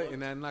saw it, looked.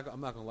 and I'm not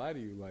gonna lie to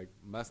you, like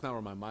that's not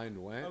where my mind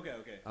went. Okay.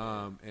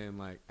 And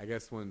like I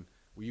guess when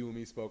you and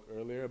me spoke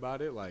earlier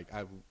about it, like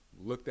I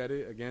looked at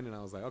it again, and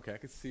I was like, okay, I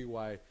could see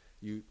why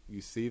you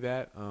see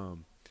that.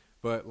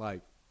 But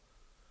like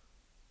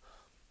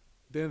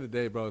at the end of the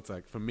day, bro, it's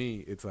like for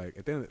me, it's like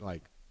at the end,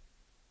 like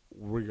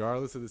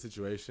regardless of the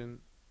situation,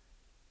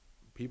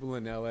 people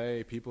in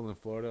LA, people in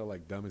Florida are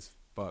like dumb as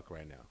fuck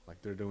right now.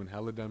 Like they're doing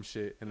hella dumb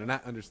shit and they're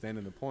not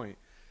understanding the point.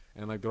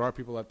 And like there are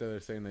people out there that are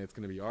saying that it's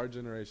gonna be our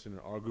generation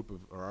or our group of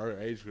or our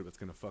age group that's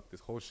gonna fuck this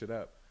whole shit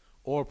up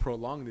or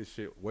prolong this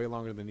shit way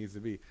longer than it needs to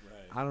be.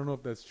 Right. I don't know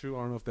if that's true.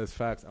 I don't know if that's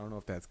facts. I don't know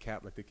if that's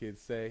cap like the kids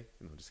say.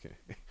 No, I'm just kidding.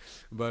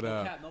 But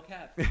No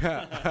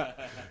cap.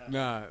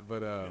 nah,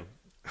 but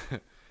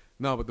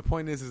no, but the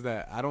point is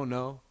that I don't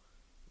know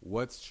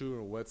what's true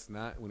or what's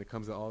not when it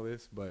comes to all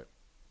this, but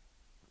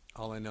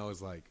all I know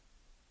is like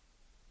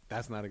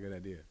that's not a good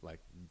idea. Like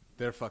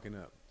they're fucking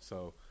up.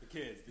 So The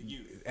kids, the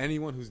youth.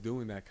 anyone who's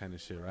doing that kind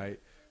of shit, right?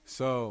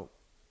 So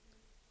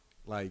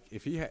like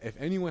if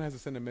anyone has to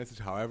send a message,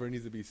 however it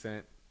needs to be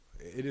sent,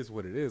 it is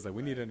what it is. Like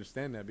we need to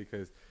understand that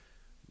because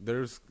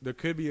there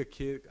could be a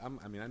kid.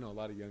 I mean, I know a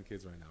lot of young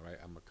kids right now, right?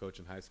 I'm a coach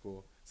in high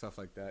school, stuff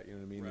like that. You know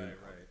what I mean? Right, And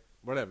right.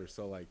 whatever.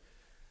 So like,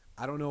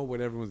 I don't know what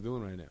everyone's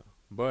doing right now,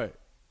 but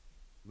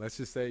let's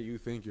just say you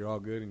think you're all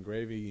good and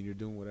gravy and you're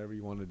doing whatever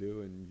you want to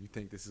do and you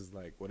think this is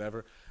like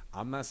whatever.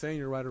 I'm not saying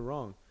you're right or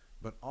wrong,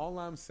 but all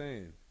I'm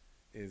saying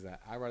is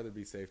that I'd rather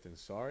be safe than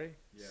sorry.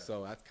 Yeah.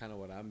 So that's kind of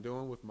what I'm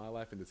doing with my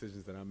life and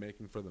decisions that I'm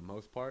making for the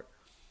most part.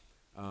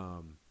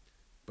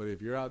 But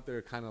if you're out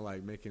there kind of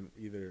like making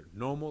either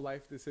normal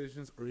life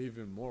decisions or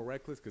even more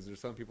reckless, because there's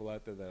some people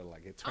out there that are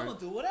like get I'm turned.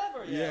 gonna do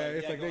whatever. Yeah,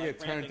 it's like they get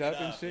turned ramping up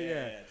it and shit.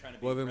 Yeah. trying to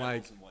be Well, then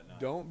rebels like, and whatnot.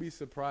 don't be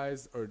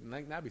surprised or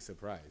like not be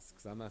surprised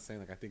because I'm not saying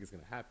like I think it's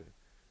gonna happen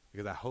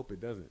because I hope it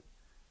doesn't.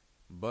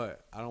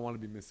 But I don't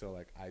want to be Mr.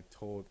 like I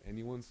told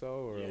anyone so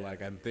or Yeah,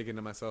 like I'm thinking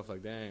to myself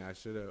like dang I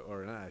should have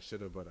or not I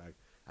should have but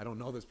I don't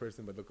know this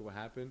person but look at what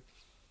happened.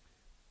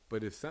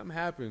 But if something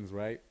happens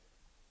right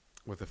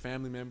with a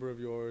family member of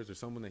yours or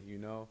someone that you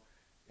know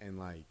and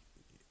like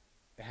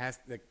it has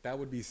like that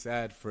would be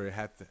sad for it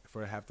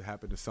have to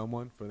happen to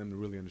someone for them to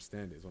really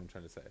understand it is what I'm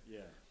trying to say.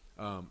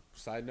 Yeah.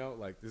 Side note,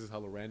 like this is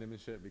hella random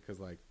and shit because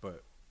like,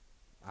 but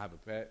I have a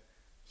pet.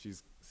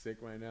 She's sick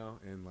right now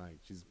and like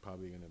she's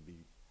probably gonna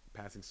be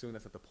passing soon.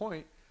 That's not the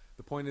point.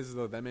 The point is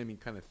though that made me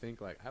kind of think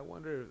like I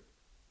wonder if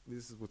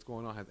this is what's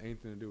going on has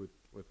anything to do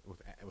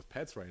with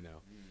pets right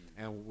now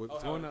and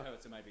what's going on.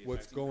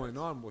 What's going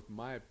on with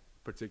my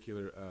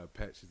particular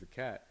pet? She's a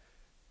cat.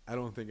 I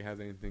don't think it has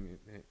anything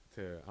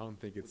to. I don't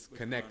think it's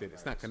connected.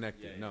 It's not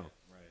connected. No. Right.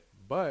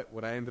 But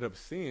what I ended up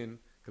seeing,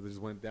 because I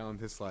just went down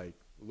this like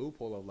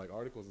loophole of like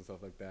articles and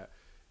stuff like that,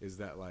 is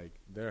that like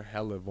they're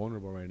hella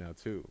vulnerable right now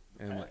too,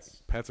 and like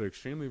Pets? pets are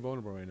extremely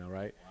vulnerable right now,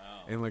 right?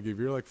 Wow. And like if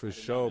you're like for did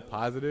not show know that.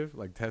 positive,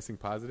 like testing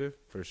positive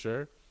for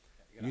sure,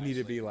 gotta you need to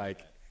isolate be your like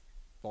pet.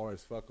 far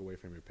as fuck away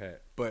from your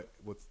pet. But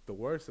what's the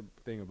worst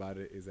thing about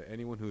it is that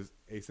anyone who's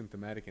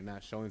asymptomatic and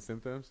not showing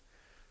symptoms,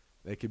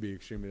 they could be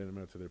extremely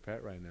detrimental to their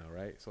pet right now,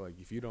 right? So like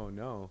if you don't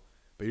know,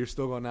 but you're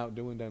still going out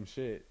doing dumb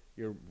shit,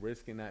 you're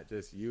risking not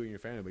just you and your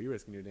family, but you're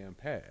risking your damn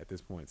pet at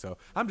this point. So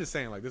I'm just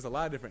saying like there's a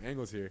lot of different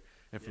angles here,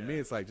 and for me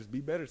it's like just be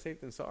better safe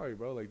than sorry,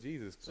 bro. Like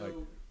Jesus. So like,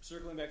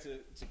 circling back to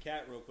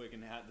Kat real quick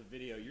and the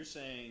video, you're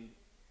saying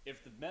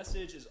if the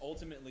message is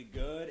ultimately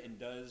good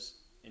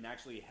and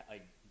actually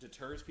like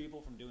deters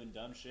people from doing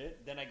dumb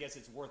shit, then I guess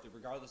it's worth it,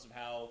 regardless of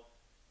how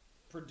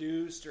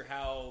produced or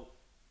how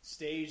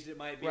staged it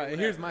might be. right.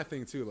 And here's my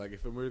thing too. Like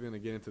if we're gonna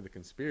get into the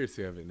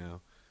conspiracy of it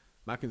now,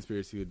 my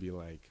conspiracy would be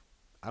like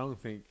I don't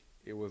think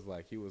it was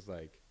like he was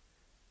like.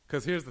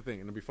 Because here's the thing,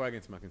 and before I get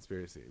into my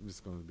conspiracy, I'm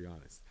just going to be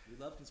honest. We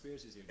love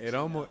conspiracies here. It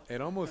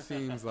almost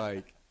seems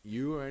like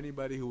you or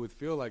anybody who would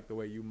feel like the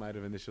way you might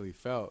have initially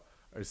felt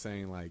are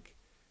saying like,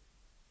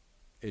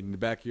 in the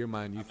back of your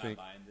mind, you I'm think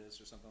not buying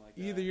this or something like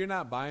that. either you're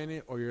not buying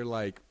it or you're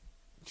like,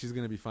 she's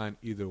gonna be fine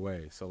either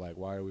way. So like,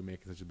 why are we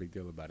making such a big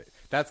deal about it?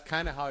 That's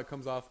kind of how it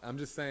comes off. I'm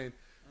just saying,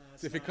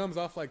 if it comes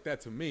off like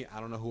that to me, I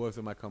don't know who else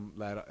it might come.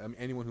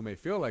 Anyone who may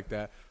feel like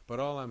that. But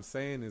all I'm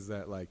saying is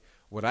that like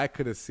what I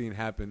could have seen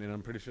happen, and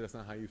I'm pretty sure that's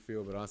not how you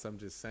feel. But also, I'm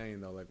just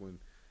saying though, like when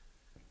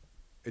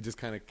it just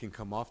kind of can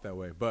come off that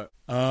way. But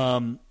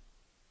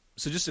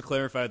so just to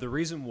clarify, the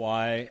reason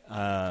why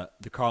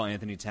the Karl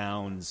Anthony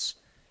Towns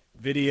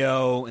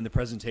video and the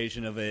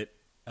presentation of it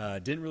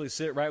didn't really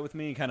sit right with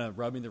me and kind of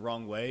rubbed me the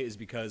wrong way is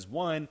because,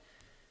 one,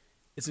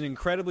 it's an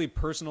incredibly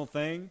personal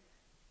thing.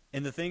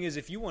 And the thing is,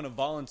 if you want to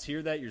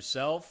volunteer that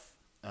yourself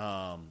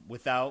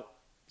without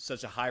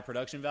such a high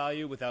production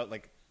value, without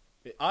like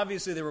 –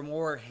 obviously there were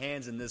more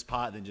hands in this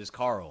pot than just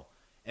Karl.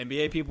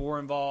 NBA people were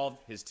involved.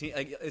 His team –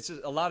 like it's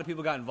just, a lot of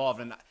people got involved.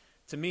 And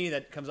to me,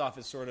 that comes off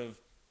as sort of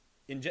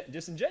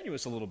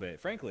disingenuous a little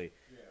bit, frankly.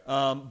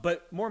 Yeah.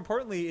 But more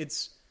importantly,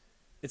 it's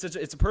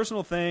a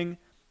personal thing,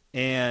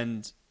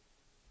 and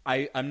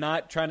I'm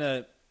not trying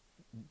to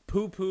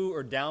poo-poo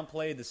or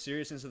downplay the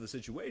seriousness of the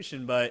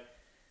situation, but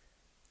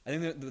I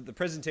think the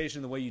presentation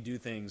and the way you do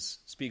things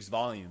speaks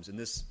volumes, and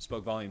this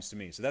spoke volumes to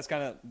me. So that's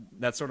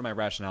sort of my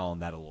rationale on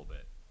that a little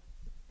bit.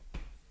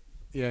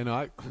 Yeah,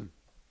 no,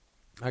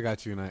 I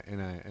got you,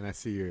 and I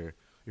see your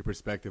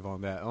perspective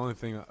on that. The only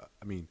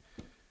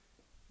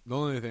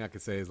thing I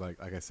could say is like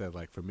I said,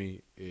 like for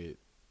me, the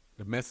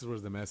message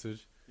was the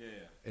message. Yeah.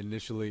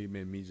 Initially, it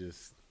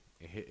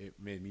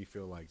made me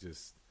feel like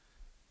just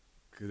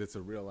because it's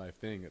a real life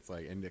thing. It's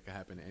like, and it could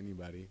happen to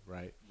anybody,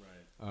 right?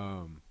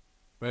 Right.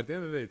 But at the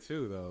end of the day,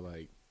 too, though,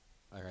 like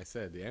I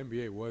said, the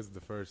NBA was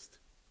the first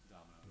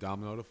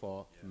domino to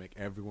fall to make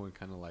everyone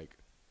kind of like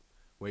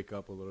wake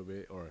up a little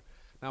bit, or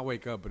not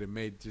wake up, but it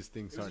made just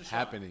things start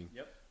happening.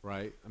 Yep.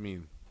 Right? I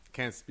mean,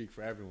 can't speak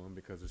for everyone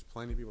because there's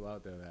plenty of people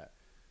out there that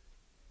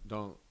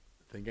don't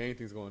think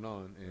anything's going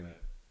on, and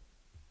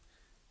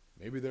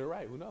maybe they're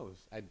right. Who knows?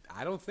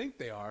 I don't think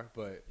they are,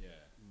 but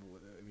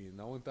I mean,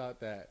 no one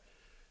thought that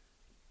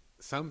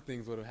some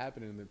things would have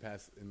happened in the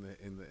past,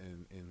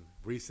 in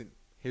recent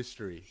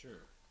history. Sure.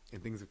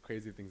 And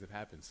crazy things have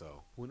happened.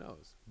 So who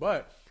knows?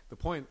 But the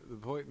point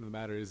of the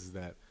matter is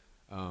that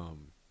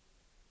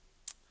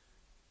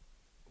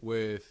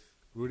with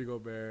Rudy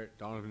Gobert,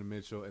 Donovan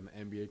Mitchell, and the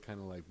NBA kind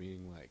of like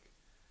being like,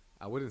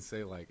 I wouldn't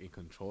say like in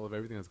control of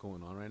everything that's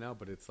going on right now,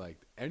 but it's like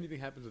anything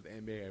happens with the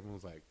NBA,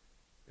 everyone's like,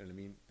 you know what I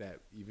mean? That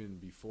even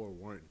before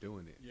weren't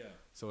doing it. Yeah.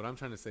 So what I'm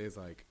trying to say is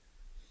like,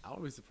 I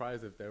wouldn't be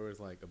surprised if there was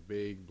like a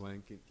big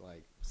blanket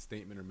like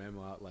statement or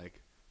memo out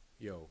like,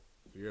 yo,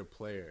 you're a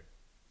player,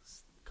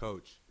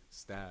 coach,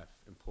 staff,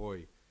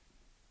 employee,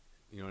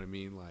 you know what I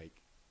mean? Like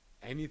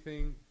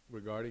anything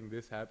regarding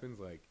this happens,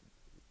 like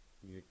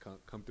you need to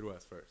come through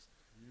us first.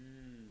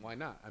 Why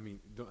not? I mean,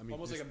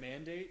 almost like a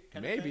mandate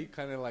kind maybe of thing?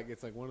 kind of like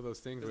it's like one of those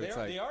things where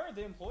they are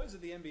the employees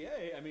of the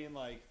NBA. I mean,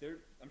 like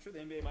I'm sure the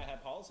NBA might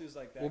have policies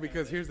like that. Well,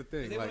 because here's the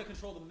thing, they like, want to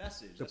control the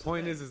message. The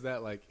point is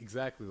that like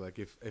exactly like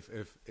if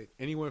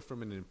anyone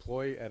from an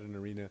employee at an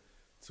arena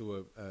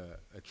to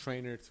a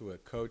trainer to a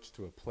coach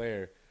to a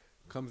player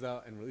comes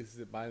out and releases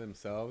it by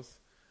themselves,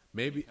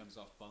 maybe it comes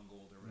off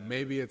bungled or whatever.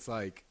 Maybe it's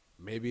like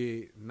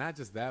maybe not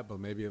just that, but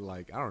maybe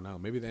like I don't know.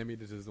 Maybe the NBA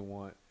just doesn't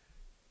want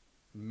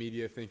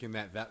media thinking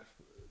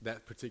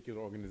that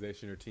particular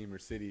organization or team or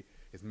city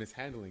is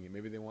mishandling it.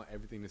 Maybe they want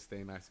everything to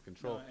stay nice and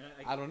controlled.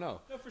 No, I don't know.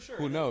 No, for sure.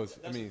 Who knows?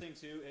 That's the thing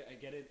too. I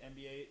get it.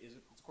 NBA is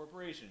it's a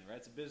corporation, right?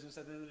 It's a business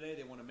at the end of the day.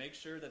 They want to make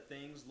sure that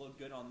things look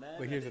good on them.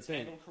 But here's it's the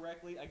thing. handled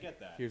correctly. I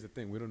get that. Here's the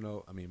thing. We don't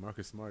know. I mean,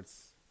 Marcus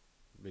Smart's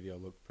video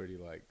looked pretty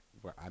like.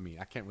 I mean,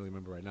 I can't really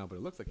remember right now, but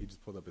it looks like he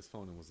just pulled up his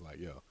phone and was like,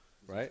 "Yo,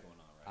 right?" What's going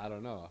on, right? I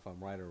don't know if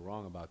I'm right or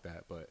wrong about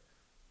that, but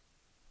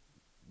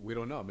we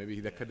don't know. Maybe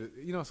that could,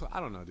 So I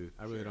don't know, dude.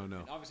 I really don't know.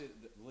 And obviously,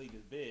 the league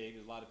is big.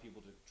 There's a lot of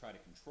people to try to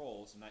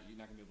control, so you're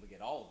not going to be able to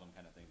get all of them,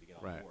 kind of thing, to get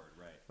on board,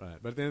 right? Right.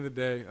 But at the end of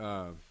the day,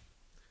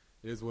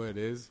 it is what it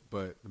is.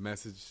 But the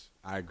message,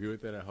 I agree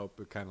with it. I hope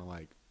it kind of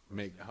like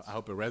I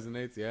hope it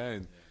resonates. Yeah,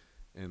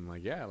 and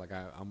like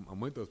I'm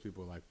with those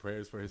people. Like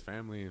prayers for his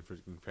family and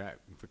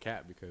for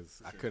Cat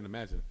because I couldn't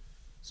imagine.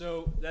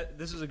 So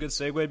this is a good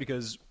segue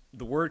because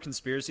the word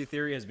conspiracy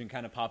theory has been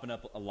kind of popping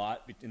up a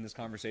lot in this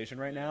conversation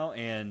right now.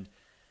 And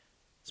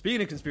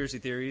speaking of conspiracy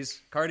theories,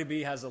 Cardi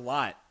B has a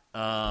lot.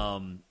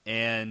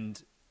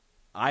 And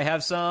I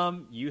have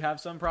some, you have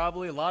some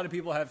probably. A lot of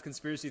people have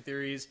conspiracy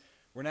theories.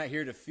 We're not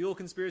here to fuel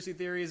conspiracy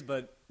theories,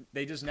 but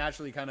they just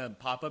naturally kind of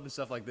pop up and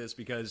stuff like this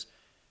because,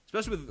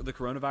 especially with the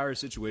coronavirus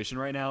situation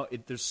right now,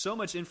 there's so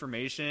much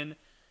information.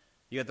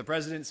 You got the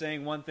president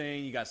saying one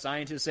thing, you got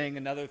scientists saying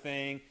another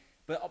thing.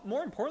 But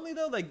more importantly,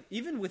 though, like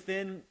even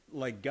within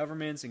like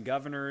governments and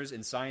governors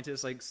and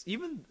scientists, like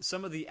even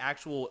some of the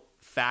actual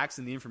facts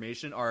and the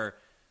information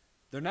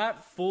they're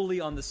not fully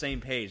on the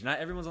same page. Not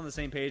everyone's on the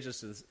same page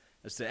as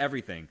to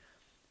everything.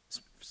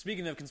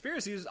 Speaking of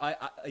conspiracies,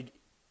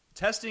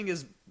 testing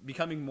is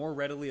becoming more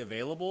readily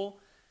available.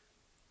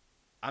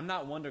 I'm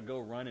not one to go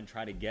run and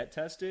try to get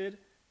tested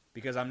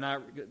because I'm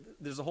not.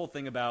 There's a whole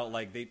thing about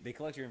like they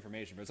collect your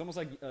information, but it's almost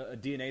like a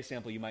DNA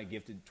sample you might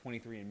give to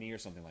 23andMe or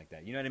something like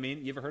that. You know what I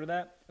mean? You ever heard of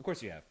that? Of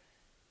course you have.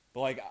 But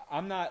like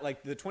I'm not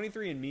like the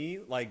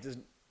 23andMe like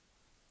doesn't.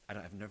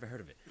 I've never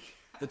heard of it.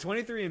 The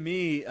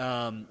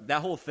 23andMe,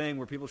 that whole thing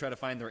where people try to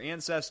find their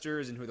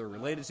ancestors and who they're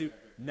related to,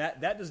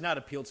 that does not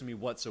appeal to me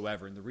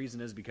whatsoever. And the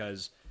reason is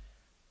because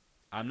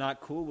I'm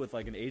not cool with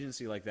like an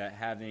agency like that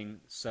having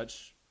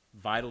such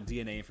vital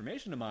DNA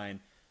information of mine.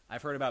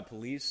 I've heard about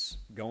police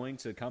going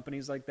to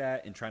companies like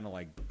that and trying to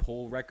like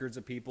pull records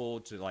of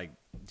people to like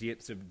to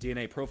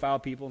DNA profile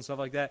people and stuff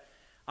like that.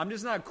 I'm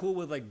just not cool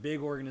with like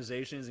big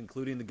organizations,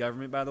 including the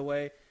government, by the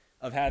way,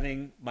 of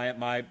having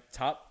my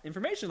top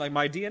information, like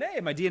my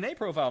DNA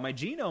profile, my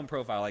genome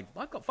profile. Like,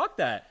 fuck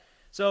that.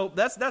 So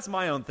that's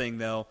my own thing,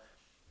 though.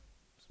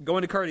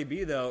 Going to Cardi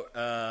B, though.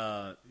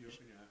 You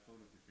open your iPhone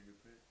with your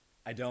fingerprint?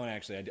 I don't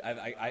actually.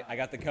 I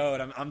got the code.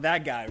 I'm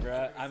that guy,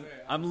 bro.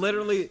 I'm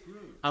literally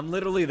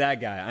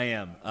that guy. I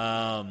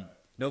am.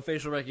 No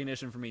facial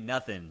recognition for me.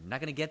 Nothing. Not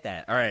gonna get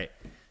that. All right.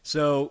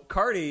 So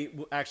Cardi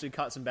actually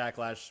caught some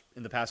backlash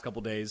in the past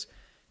couple days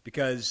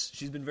because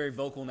she's been very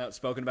vocal and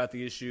outspoken about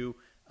the issue.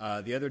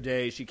 The other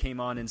day, she came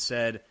on and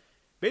said,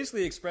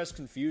 basically expressed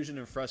confusion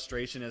and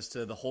frustration as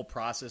to the whole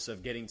process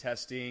of getting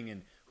testing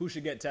and who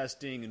should get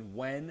testing and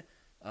when.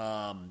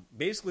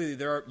 Basically,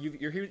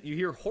 you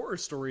hear horror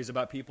stories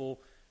about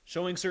people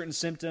showing certain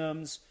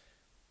symptoms.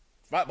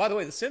 By the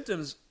way, the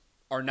symptoms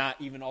are not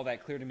even all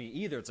that clear to me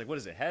either. It's like, what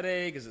is it?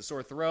 Headache? Is it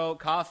sore throat?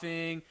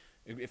 Coughing?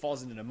 It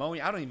falls into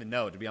pneumonia? I don't even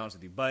know, to be honest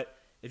with you. But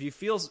if you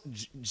feel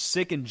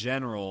sick in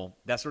general,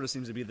 that sort of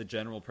seems to be the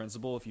general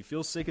principle. If you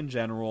feel sick in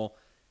general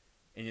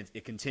and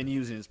it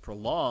continues and it's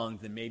prolonged,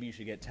 then maybe you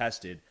should get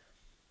tested.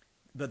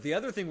 But the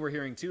other thing we're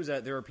hearing, too, is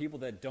that there are people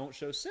that don't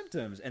show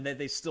symptoms and that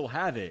they still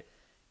have it.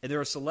 And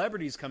there are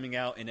celebrities coming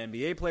out and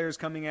NBA players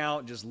coming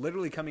out, just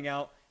literally coming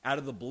out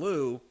of the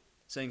blue,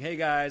 saying, hey,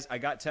 guys, I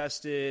got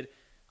tested.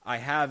 I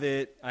have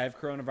it. I have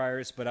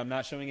coronavirus, but I'm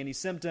not showing any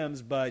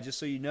symptoms. But just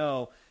so you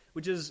know,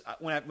 which is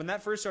when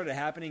that first started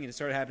happening, and it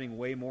started happening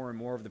way more and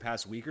more over the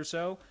past week or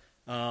so,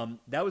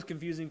 that was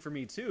confusing for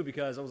me, too,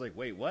 because I was like,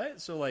 wait,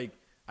 what? So, like,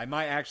 I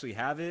might actually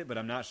have it, but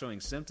I'm not showing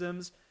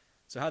symptoms.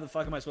 So how the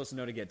fuck am I supposed to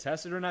know to get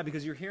tested or not?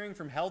 Because you're hearing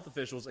from health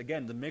officials,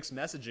 again, the mixed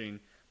messaging,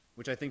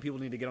 which I think people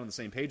need to get on the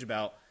same page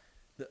about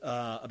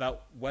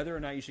whether or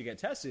not you should get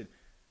tested.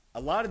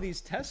 A lot of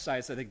these test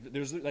sites, I think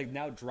there's like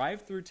now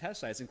drive-through test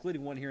sites,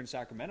 including one here in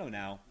Sacramento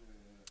now,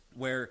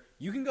 where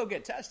you can go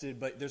get tested,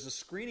 but there's a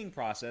screening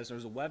process.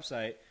 There's a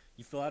website.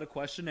 You fill out a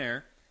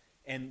questionnaire,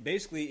 and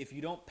basically if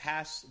you don't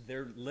pass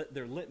their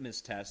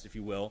litmus test, if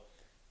you will,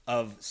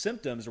 of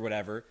symptoms or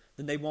whatever,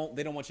 then they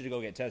don't want you to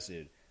go get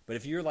tested. But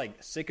if you're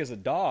like sick as a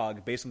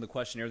dog based on the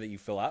questionnaire that you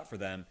fill out for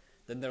them,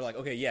 then they're like,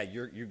 okay, yeah,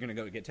 you're going to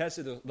go get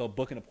tested. They'll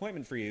book an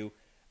appointment for you,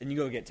 and you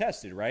go get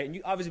tested, right? And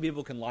obviously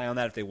people can lie on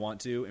that if they want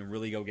to and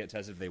really go get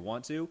tested if they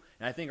want to.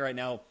 And I think right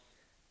now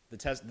the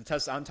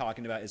test I'm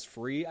talking about is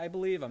free, I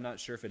believe. I'm not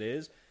sure if it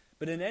is.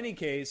 But in any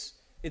case,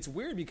 it's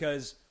weird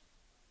because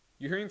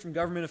you're hearing from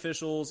government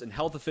officials and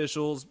health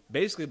officials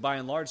basically by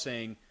and large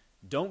saying,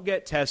 don't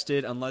get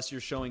tested unless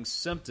you're showing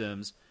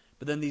symptoms.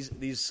 But then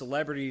these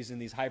celebrities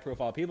and these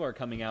high-profile people are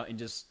coming out and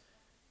just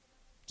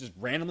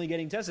randomly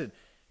getting tested.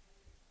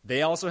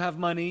 They also have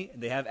money,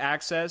 they have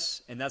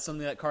access, and that's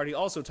something that Cardi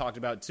also talked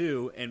about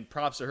too, and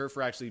props to her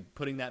for actually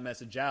putting that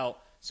message out,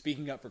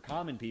 speaking up for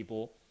common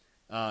people,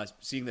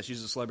 seeing that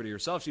she's a celebrity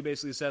herself. She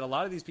basically said a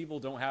lot of these people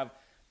don't have,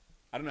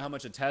 I don't know how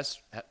much a test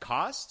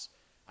costs,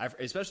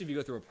 especially if you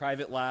go through a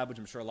private lab, which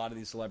I'm sure a lot of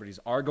these celebrities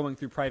are going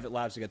through private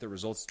labs to get their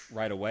results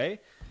right away.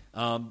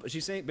 But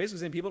she's basically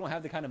saying people don't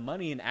have the kind of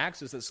money and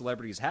access that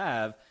celebrities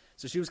have,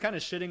 so she was kind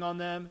of shitting on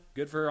them.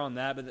 Good for her on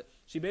that, but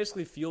she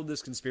basically fueled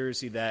this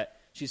conspiracy that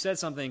she said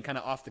something kind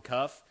of off the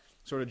cuff,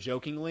 sort of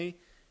jokingly.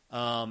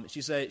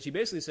 She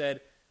basically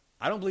said,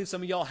 I don't believe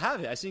some of y'all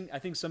have it. I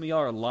think some of y'all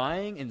are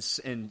lying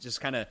and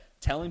just kind of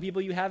telling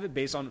people you have it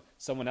based on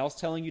someone else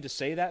telling you to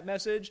say that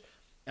message.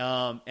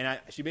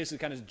 She basically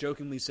kind of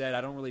jokingly said,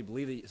 I don't really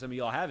believe that some of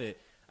y'all have it.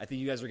 I think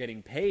you guys are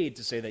getting paid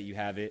to say that you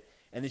have it.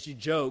 And then she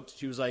joked.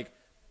 She was like,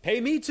 pay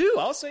me too.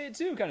 I'll say it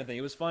too, kind of thing.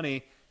 It was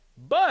funny.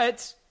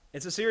 But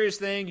it's a serious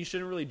thing. You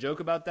shouldn't really joke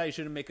about that. You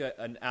shouldn't make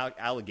an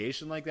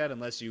allegation like that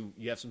unless you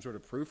have some sort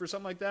of proof or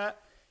something like that.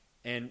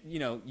 And,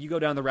 you go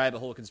down the rabbit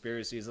hole of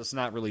conspiracies. Let's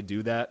not really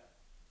do that.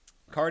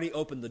 Cardi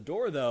opened the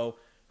door, though.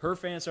 Her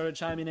fans started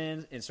chiming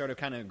in and started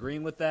kind of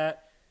agreeing with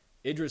that.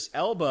 Idris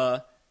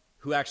Elba,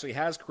 who actually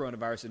has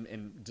coronavirus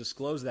and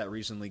disclosed that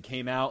recently,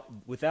 came out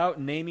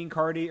without naming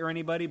Cardi or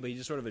anybody, but he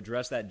just sort of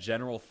addressed that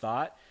general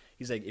thought.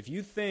 He's like, if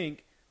you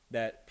think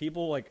that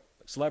people like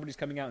celebrities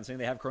coming out and saying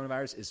they have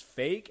coronavirus is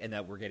fake and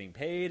that we're getting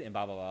paid and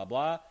blah, blah, blah,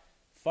 blah,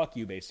 fuck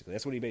you, basically.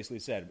 That's what he basically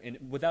said.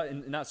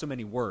 And not so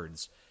many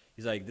words.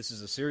 He's like, this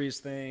is a serious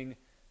thing.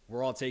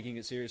 We're all taking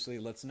it seriously.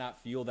 Let's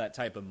not feel that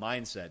type of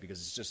mindset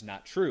because it's just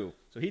not true.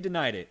 So he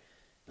denied it.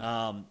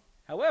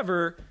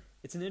 However,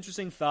 it's an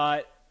interesting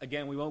thought.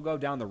 Again, we won't go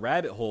down the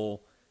rabbit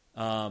hole.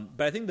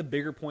 But I think the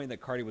bigger point that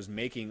Cardi was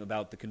making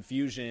about the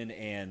confusion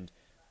and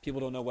people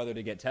don't know whether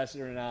to get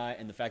tested or not,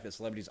 and the fact that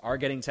celebrities are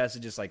getting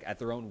tested just like at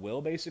their own will,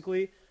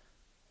 basically.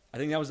 I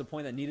think that was the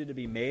point that needed to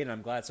be made, and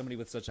I'm glad somebody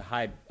with such a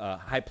high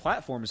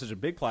platform and such a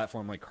big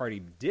platform like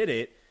Cardi did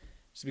it,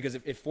 just because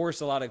it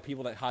forced a lot of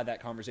people that had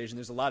that conversation.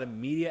 There's a lot of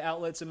media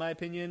outlets, in my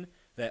opinion,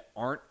 that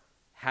aren't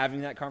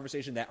having that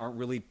conversation, that aren't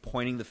really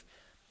pointing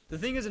the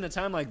thing is, in a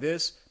time like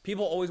this,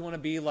 people always want to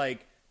be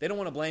like, they don't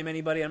want to blame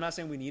anybody. I'm not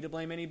saying we need to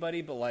blame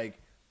anybody, but like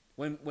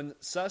when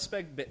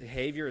suspect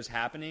behavior is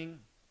happening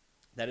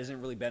that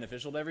isn't really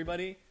beneficial to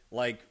everybody,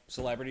 like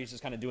celebrities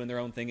just kind of doing their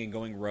own thing and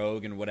going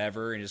rogue and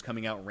whatever and just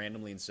coming out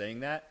randomly and saying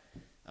that,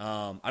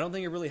 I don't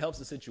think it really helps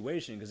the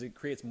situation because it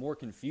creates more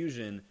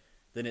confusion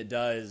than it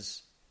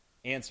does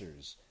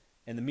answers.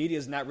 And the media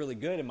is not really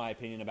good, in my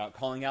opinion, about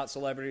calling out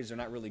celebrities. They're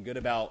not really good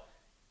about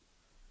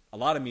a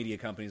lot of media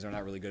companies are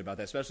not really good about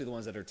that, especially the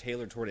ones that are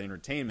tailored toward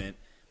entertainment.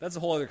 That's a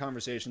whole other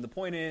conversation. The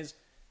point is,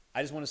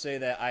 I just want to say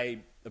that I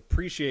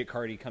appreciate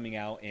Cardi coming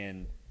out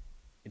and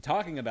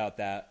talking about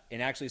that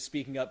and actually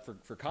speaking up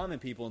for common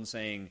people and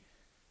saying,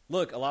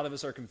 look, a lot of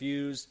us are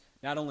confused.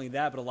 Not only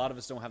that, but a lot of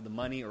us don't have the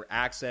money or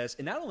access.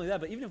 And not only that,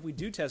 but even if we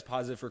do test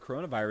positive for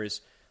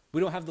coronavirus,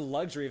 we don't have the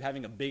luxury of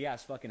having a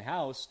big-ass fucking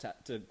house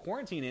to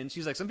quarantine in.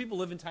 She's like, some people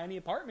live in tiny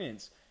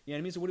apartments. You know what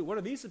I mean? So what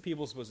are these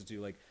people supposed to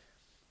do? Like,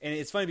 and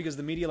it's funny because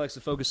the media likes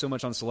to focus so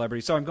much on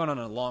celebrities. So I'm going on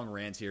a long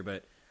rant here,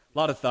 but a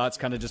lot of thoughts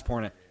kind of just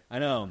pouring out. I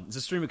know. It's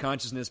a stream of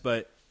consciousness,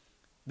 but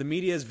the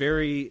media is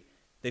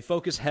they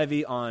focus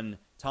heavy on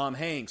Tom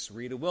Hanks,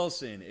 Rita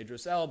Wilson,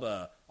 Idris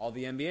Elba, all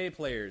the NBA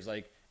players.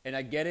 Like, and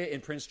I get it,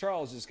 and Prince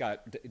Charles just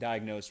got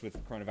diagnosed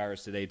with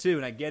coronavirus today too,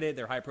 and I get it.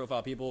 They're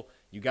high-profile people.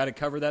 You got to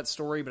cover that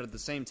story, but at the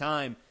same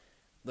time,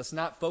 let's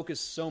not focus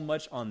so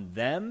much on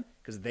them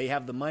because they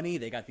have the money,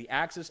 they got the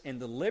access, and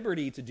the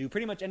liberty to do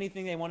pretty much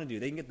anything they want to do.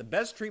 They can get the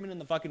best treatment in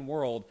the fucking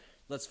world.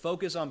 Let's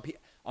focus on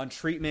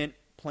treatment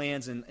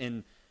plans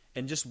and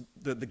just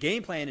the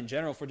game plan in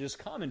general for just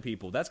common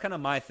people. That's kind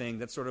of my thing.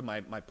 That's sort of my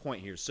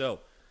point here.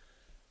 So,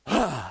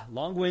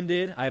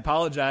 long-winded. I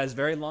apologize.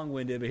 Very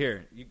long-winded. But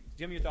here,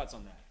 give me your thoughts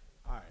on that.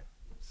 All right.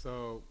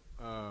 So,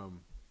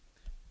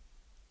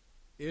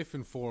 if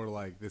and for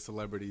like the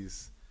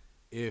celebrities,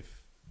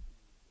 if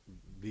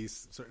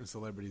these certain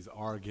celebrities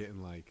are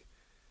getting like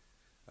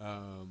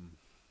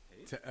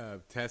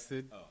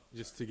tested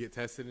just to get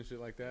tested and shit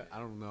like that, I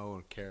don't know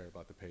and care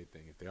about the paid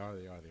thing. If they are,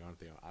 they are. They aren't,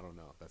 they aren't. I don't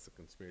know. That's a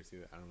conspiracy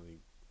that I don't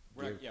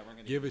really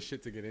give a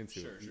shit to get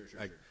into. Sure.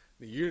 Like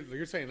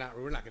you're saying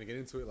we're not going to get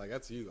into it. Like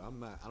that's you. I'm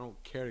not. I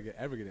don't care to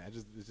ever get it.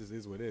 It just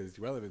is what it is. It's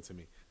irrelevant to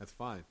me. That's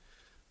fine.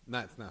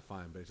 It's not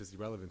fine, but it's just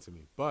irrelevant to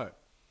me. But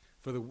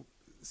for the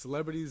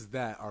celebrities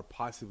that are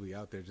possibly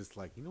out there, just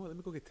like, you know what, let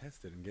me go get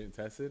tested and getting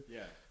tested.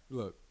 Yeah.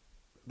 Look,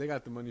 they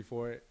got the money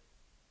for it.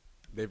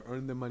 They've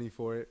earned the money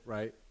for it,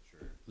 right?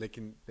 Sure. They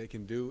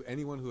can do,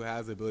 anyone who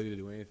has the ability to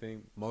do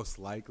anything most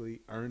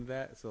likely earned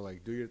that. So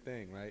like, do your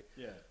thing, right?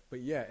 Yeah.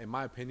 But yeah, in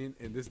my opinion,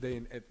 in this day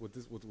and with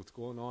what's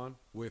going on,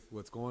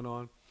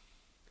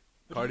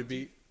 Cardi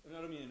B.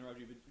 I don't mean to interrupt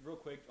you, but real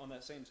quick on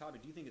that same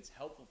topic, do you think it's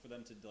helpful for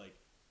them to like?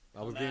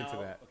 I was getting to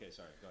that. Okay,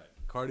 sorry. Go ahead.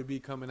 Cardi B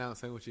coming out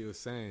saying what she was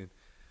saying.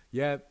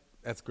 Yeah,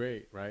 that's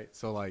great, right?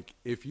 So like,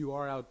 if you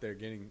are out there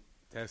getting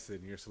tested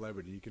and you're a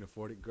celebrity, you can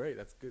afford it, great,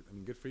 that's good. I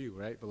mean, good for you,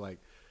 right? But like,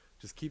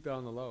 just keep that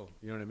on the low.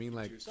 You know what I mean?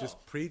 Like,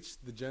 just preach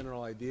the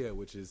general idea,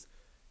 which is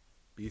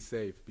be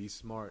safe, be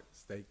smart,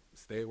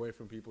 stay away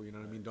from people. You know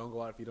what I mean? Don't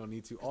go out if you don't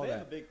need to. All they that.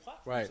 have a big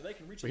platform, right? So they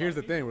can reach. But here's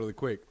the thing, really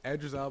quick: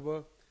 Idris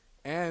Elba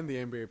and the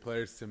NBA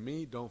players, to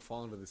me, don't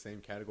fall into the same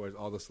category as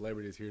all the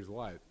celebrities. Here's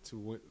why: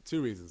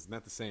 two reasons,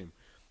 not the same.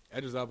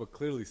 Idris Elba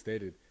clearly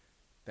stated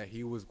that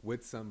he was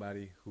with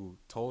somebody who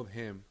told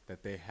him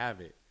that they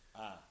have it.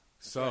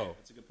 So right.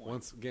 That's a good point.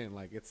 Once again,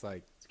 like it's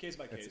case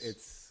by case.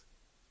 It's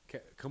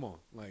come on,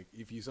 like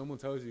if someone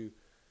tells you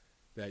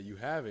that you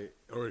have it,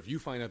 or if you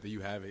find out that you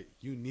have it,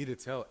 you need to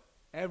tell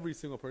every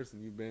single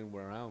person you've been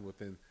around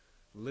within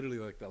literally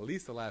like at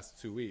least the last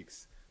 2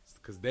 weeks,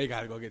 because they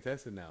got to go get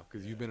tested now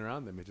because you've been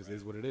around them. It just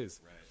is what it is.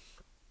 Right.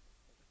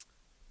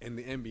 In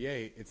the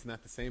NBA, it's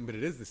not the same, but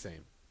it is the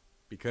same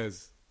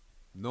because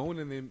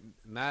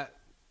not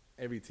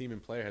every team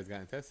and player has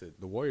gotten tested.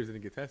 The Warriors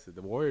didn't get tested.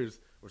 The Warriors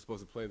were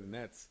supposed to play the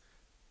Nets,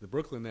 the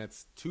Brooklyn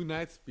Nets, 2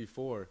 nights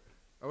before.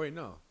 Oh wait,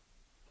 no.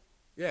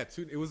 Yeah,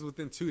 it was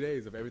within 2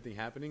 days of everything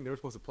happening. They were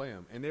supposed to play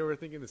them, and they were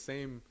thinking the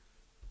same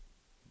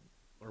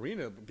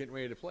arena, getting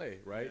ready to play.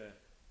 Right? Yeah.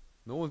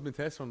 No one's been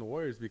tested on the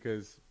Warriors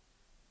because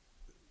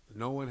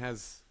no one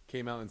has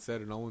came out and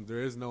said, or there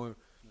is no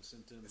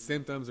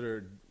symptoms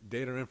or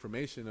data or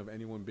information of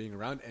anyone being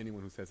around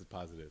anyone who's tested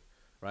positive,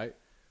 right?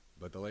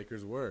 But the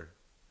Lakers were,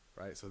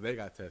 right? So they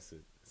got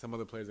tested. Some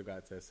other players have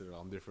got tested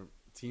on different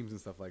teams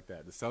and stuff like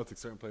that. The Celtics,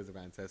 certain players have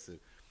gotten tested.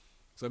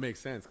 So it makes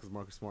sense because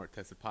Marcus Smart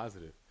tested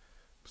positive.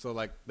 So,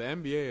 like, the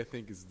NBA, I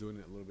think, is doing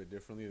it a little bit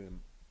differently than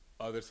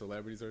other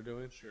celebrities are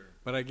doing. Sure.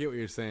 But I get what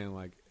you're saying,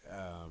 like,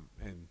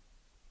 and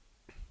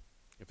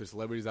if there's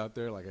celebrities out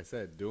there, like I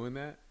said, doing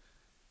that,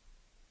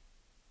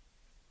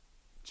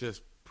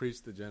 just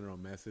preach the general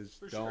message.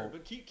 For sure,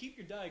 but keep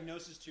your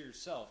diagnosis to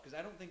yourself because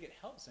I don't think it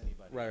helps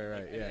anybody. Right.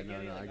 Like, Yeah, I get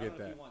I don't get know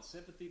that. If you want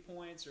sympathy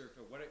points or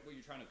for what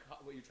you're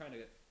trying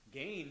to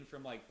gain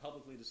from like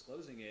publicly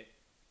disclosing it.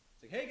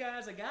 It's like, hey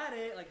guys, I got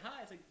it. Like,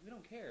 hi. It's like we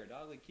don't care,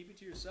 dog. Like, keep it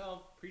to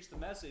yourself. Preach the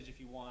message if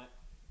you want.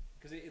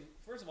 because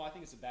first of all, I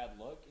think it's a bad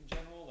look in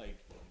general. Like,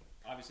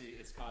 obviously,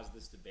 it's caused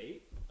this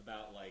debate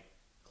about like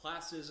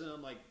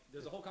classism. Like,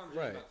 there's a whole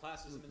conversation about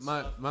classism and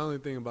stuff. My only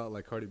thing about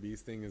like Cardi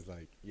B's thing is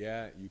like,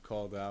 yeah, you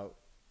called out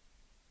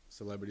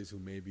celebrities who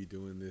may be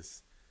doing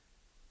this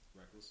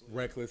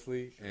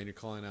recklessly, sure. And you're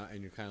calling out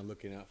and you're kind of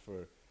looking out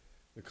for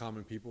the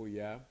common people,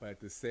 yeah. But at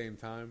the same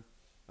time,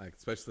 like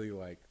especially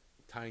like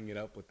tying it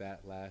up with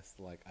that last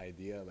like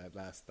idea, that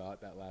last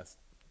thought, that last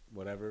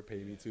whatever,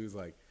 pay me to is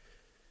like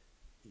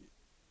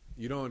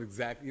you don't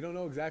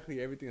know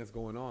exactly everything that's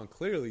going on.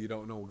 Clearly, you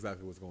don't know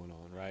exactly what's going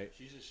on, right?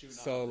 She's just shooting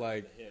so off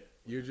like the hip.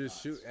 You're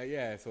just shooting,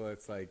 yeah. So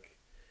it's like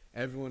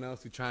everyone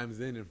else who chimes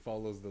in and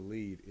follows the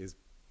lead is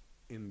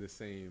in the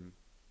same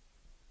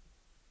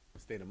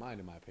state of mind,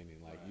 in my opinion.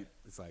 Like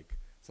it's like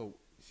so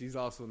she's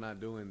also not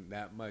doing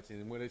that much,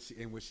 and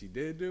what she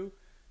did do,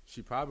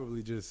 she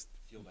probably just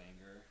fueled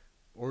anger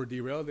or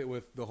derailed it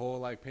with the whole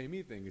like pay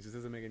me thing. It just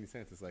doesn't make any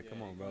sense. It's like,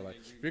 come on, bro. Like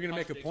if you're gonna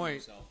make a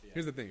point,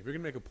 here's the thing: if you're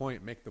gonna make a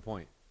point, make the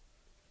point.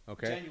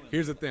 Okay. Genuinely,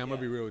 here's the thing: I'm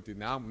gonna be real with you.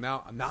 Now I'm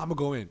gonna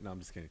go in. No, I'm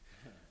just kidding.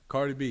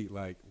 Cardi B,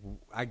 like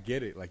I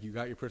get it. Like you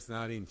got your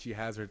personality, and she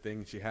has her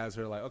thing. She has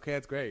her like, okay,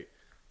 that's great.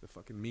 The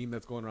fucking meme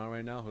that's going on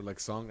right now, her like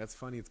song, that's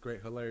funny. It's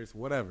great, hilarious,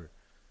 whatever.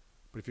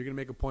 But if you're gonna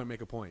make a point,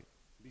 make a point.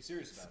 Be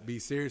serious about it. Be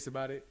serious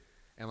about it.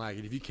 And like,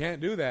 if you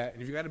can't do that,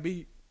 and if you got to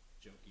be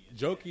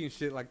jokey and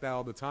shit like that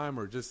all the time,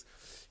 or just,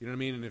 you know what I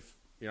mean? And if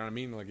you know what I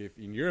mean, like if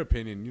in your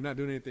opinion you're not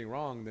doing anything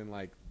wrong, then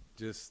like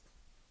just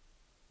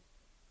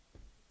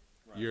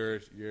your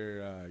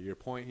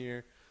point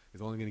here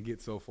is only gonna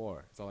get so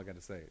far. That's all I got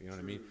to say. You know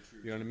what I mean?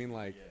 You know what I mean?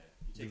 Like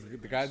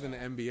the guys in the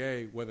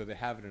NBA, whether they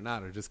have it or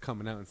not, are just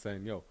coming out and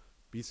saying, "Yo,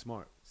 be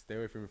smart. Stay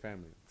away from your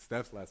family."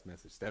 Steph's last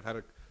message. Steph had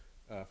a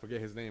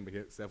forget his name, but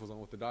Steph was on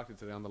with the doctor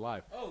today on the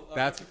live.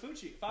 That's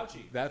Fauci.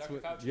 That's Dr.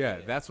 what. Fauci, Yeah,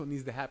 that's what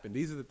needs to happen.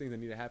 These are the things that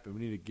need to happen. We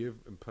need to give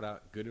and put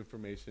out good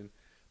information.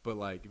 But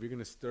like, if you're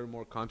gonna stir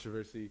more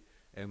controversy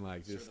and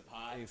like just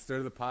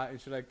stir the pot and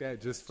shit like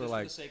that, just for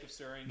like the sake of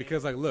stirring,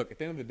 because like, look, at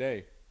the end of the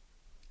day,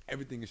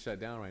 everything is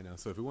shut down right now.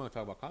 So if we want to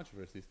talk about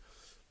controversies,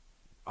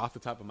 off the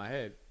top of my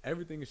head,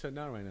 everything is shut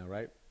down right now,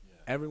 right? Yeah.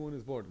 Everyone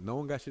is bored. No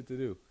one got shit to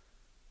do.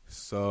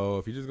 So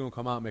if you're just gonna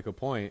come out and make a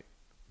point,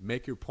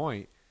 make your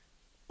point.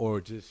 Or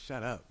just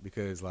shut up,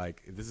 because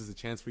like this is a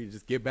chance for you to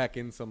just get back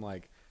in some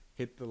like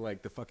hit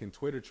the fucking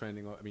Twitter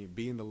trending. I mean,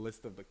 be in the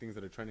list of the things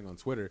that are trending on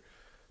Twitter,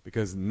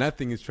 because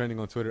nothing is trending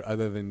on Twitter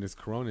other than this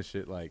Corona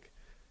shit. Like,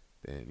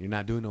 then you're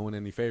not doing no one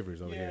any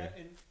favors over here.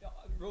 Yeah, and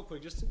real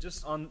quick,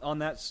 just on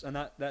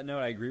that note,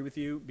 I agree with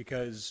you,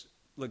 because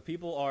look,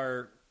 people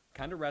are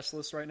kind of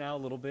restless right now a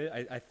little bit.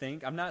 I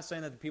think I'm not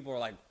saying that the people are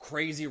like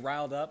crazy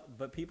riled up,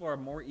 but people are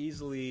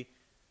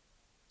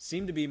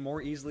seem to be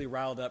more easily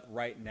riled up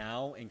right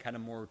now and kind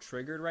of more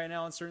triggered right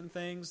now on certain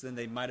things than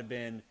they might have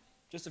been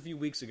just a few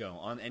weeks ago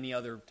on any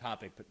other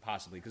topic,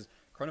 possibly, because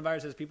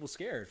coronavirus has people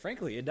scared.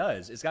 Frankly, it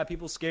does. It's got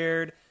people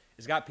scared.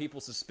 It's got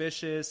people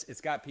suspicious. It's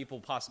got people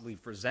possibly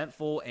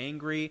resentful,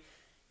 angry.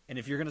 And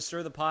if you're going to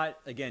stir the pot,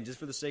 again, just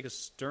for the sake of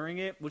stirring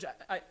it, which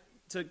I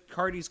to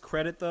Cardi's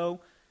credit, though,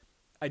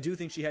 I do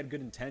think she had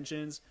good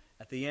intentions.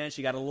 At the end,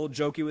 she got a little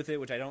jokey with it,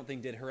 which I don't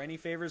think did her any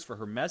favors for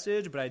her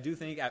message. But I do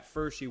think at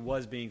first she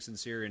was being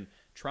sincere and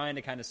trying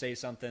to kind of say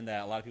something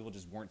that a lot of people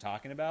just weren't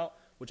talking about,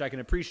 which I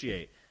can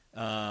appreciate. So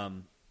I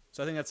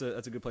think that's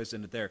a good place to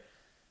end it there.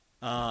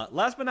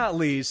 Last but not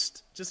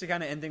least, just to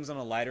kind of end things on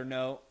a lighter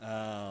note,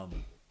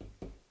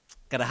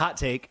 got a hot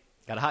take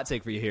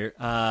for you here.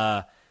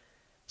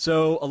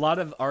 So a lot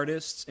of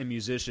artists and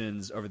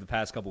musicians over the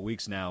past couple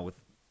weeks now, with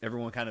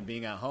everyone kind of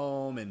being at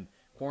home and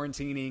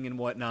quarantining and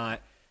whatnot,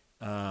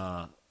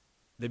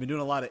 they've been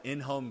doing a lot of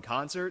in-home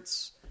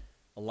concerts,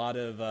 a lot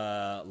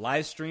of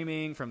live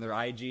streaming from their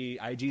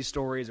IG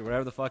stories or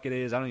whatever the fuck it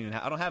is. I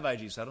don't have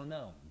IG, so I don't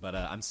know, but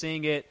I'm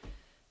seeing it.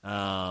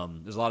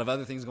 There's a lot of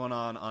other things going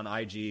on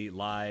IG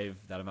live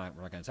that we're not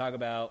going to talk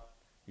about.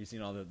 You've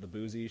seen all the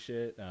Boozy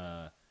shit,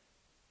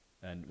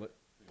 and what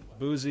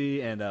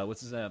Boozy and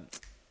what's his name?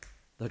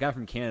 The guy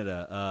from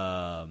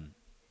Canada,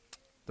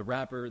 the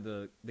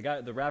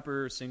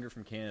rapper singer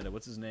from Canada.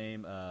 What's his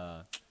name?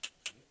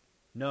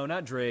 No,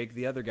 not Drake.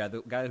 The other guy,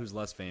 the guy who's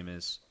less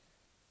famous.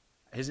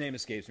 His name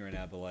escapes me right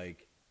now, but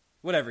like,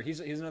 whatever.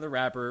 He's another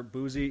rapper.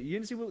 Boozy. You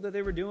didn't see what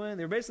they were doing?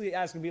 They were basically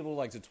asking people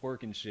like to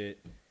twerk and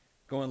shit,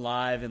 going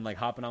live and like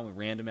hopping on with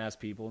random ass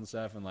people and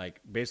stuff, and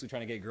like basically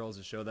trying to get girls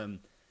to show them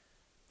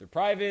their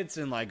privates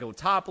and like go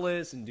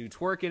topless and do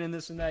twerking and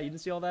this and that. You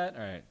didn't see all that?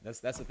 All right, that's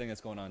the thing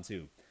that's going on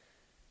too.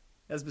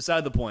 That's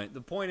beside the point.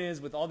 The point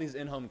is, with all these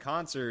in-home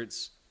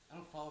concerts, I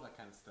don't follow that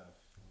kind of stuff.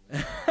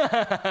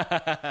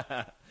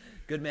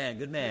 Good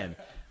man.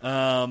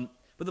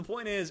 But the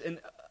point is, and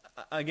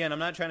again, I'm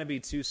not trying to be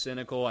too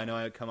cynical. I know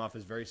I come off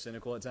as very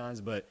cynical at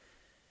times, but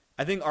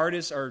I think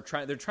artists are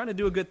trying to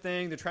do a good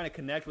thing. They're trying to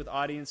connect with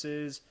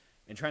audiences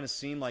and trying to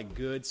seem like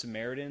good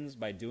Samaritans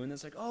by doing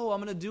this. Like, oh,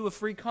 I'm going to do a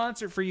free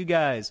concert for you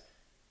guys.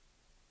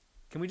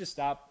 Can we just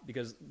stop?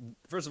 Because,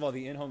 first of all,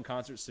 the in-home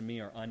concerts to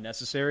me are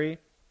unnecessary.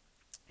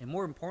 And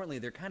more importantly,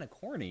 they're kind of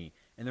corny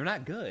and they're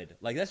not good.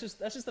 Like that's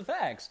just the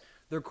facts.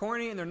 They're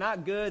corny and they're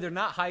not good. They're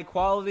not high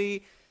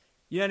quality.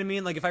 You know what I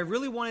mean? Like if I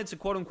really wanted to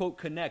quote unquote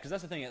connect, because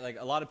that's the thing. Like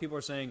a lot of people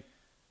are saying,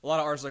 a lot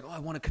of artists are like, oh, I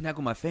want to connect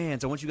with my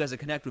fans. I want you guys to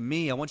connect with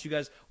me. I want you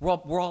guys.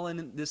 We're all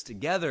in this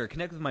together.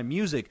 Connect with my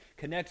music.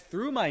 Connect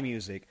through my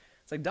music.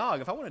 It's like, dog.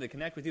 If I wanted to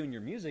connect with you and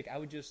your music, I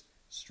would just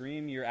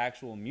stream your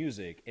actual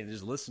music and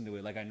just listen to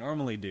it like I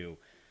normally do.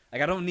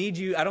 Like I don't need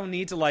you. I don't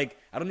need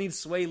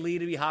Sway Lee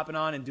to be hopping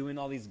on and doing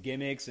all these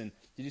gimmicks. And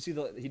did you see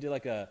he did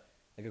like a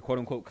quote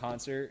unquote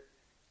concert?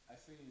 I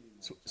seen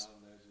John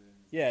Legend.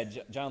 Yeah,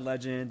 John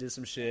Legend did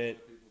some shit.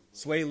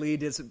 Sway Lee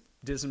did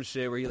some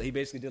shit where he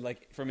basically did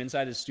like from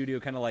inside his studio,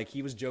 kind of like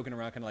he was joking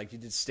around, kind of like he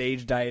did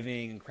stage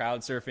diving and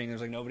crowd surfing.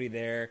 There's like nobody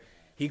there.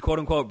 He quote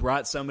unquote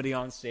brought somebody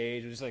on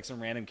stage. It was just like some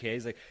random kid.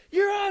 He's like,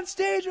 "You're on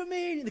stage with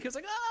me," and the kid's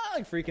like, "Ah!"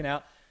 like freaking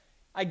out.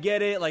 I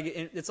get it. Like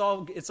it's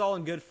all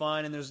in good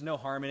fun, and there's no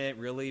harm in it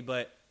really.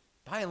 But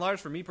by and large,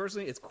 for me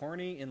personally, it's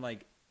corny and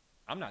like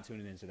I'm not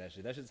tuning into that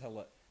shit. That shit's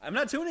hella. I'm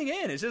not tuning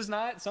in. It's just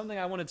not something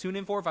I want to tune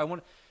in for. If I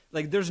want,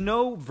 like, there's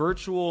no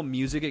virtual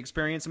music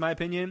experience, in my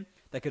opinion,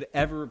 that could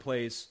ever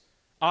replace.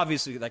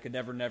 Obviously, that could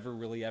never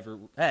really ever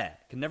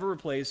can never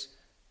replace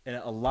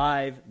a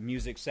live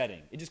music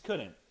setting. It just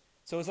couldn't.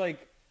 So it's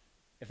like,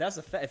 if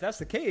that's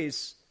the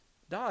case,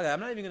 dog, I'm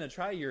not even gonna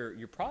try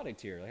your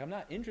product here. Like, I'm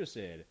not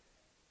interested.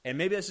 And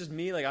maybe that's just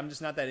me. Like, I'm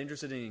just not that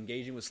interested in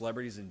engaging with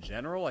celebrities in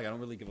general. Like, I don't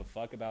really give a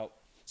fuck about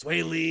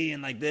Sway Lee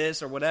and like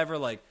this or whatever.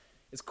 Like,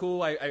 it's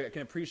cool. I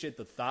can appreciate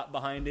the thought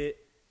behind it.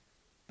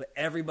 But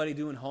everybody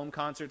doing home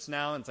concerts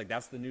now, and it's like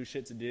that's the new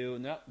shit to do.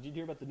 And did you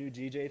hear about the new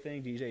DJ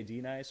thing, DJ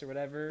D-Nice or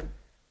whatever?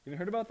 You even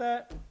heard about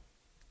that?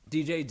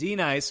 DJ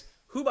D-Nice,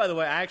 who, by the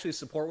way, I actually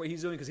support what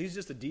he's doing because he's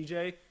just a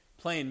DJ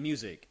playing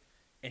music.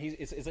 And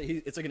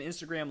it's like an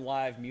Instagram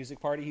live music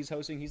party he's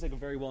hosting. He's like a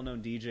very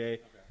well-known DJ.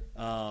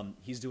 Okay.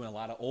 He's doing a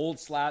lot of old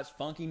slaps,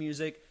 funky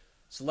music.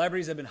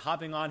 Celebrities have been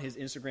hopping on his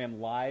Instagram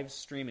live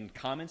stream and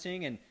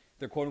commenting, and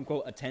they're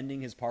quote-unquote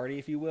attending his party,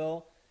 if you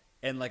will.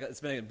 And like it's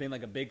been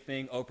like a big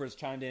thing. Oprah's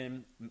chimed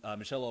in.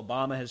 Michelle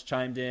Obama has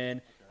chimed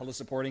in. Hella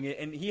supporting it.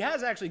 And he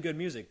has actually good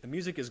music. The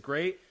music is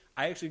great.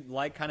 I actually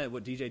like kind of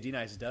what DJ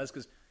D-Nice does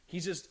because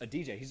he's just a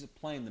DJ. He's just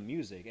playing the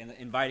music and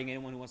inviting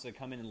anyone who wants to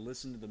come in and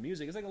listen to the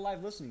music. It's like a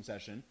live listening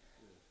session.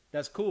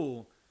 That's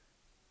cool.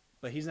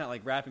 But he's not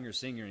like rapping or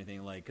singing or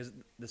anything. Like, because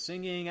the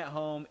singing at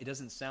home, it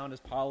doesn't sound as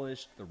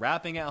polished. The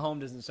rapping at home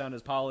doesn't sound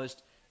as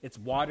polished. It's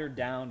watered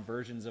down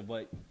versions of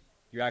what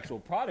your actual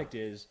product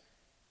is.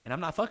 And I'm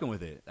not fucking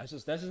with it. That's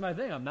just my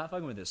thing. I'm not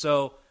fucking with it.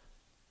 So,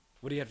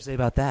 what do you have to say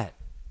about that?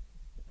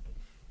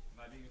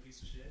 Am I being a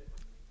piece of shit?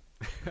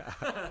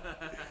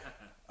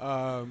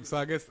 So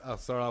I guess I'll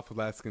start off with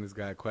asking this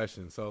guy a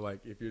question. So,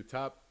 like, if your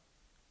top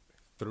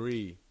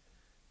 3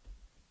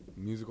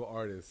 musical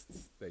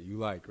artists that you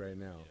like right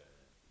now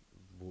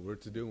were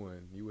to do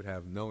one, you would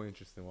have no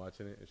interest in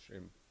watching it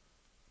and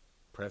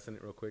pressing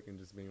it real quick and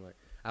just being like,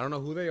 I don't know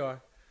who they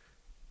are,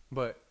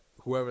 but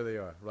whoever they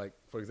are. Like,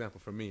 for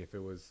example, for me, if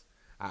it was,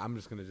 I'm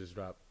just going to just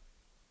drop,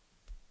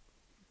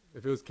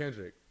 if it was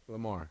Kendrick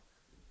Lamar,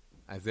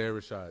 Isaiah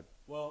Rashad,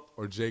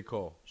 or J.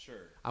 Cole, sure,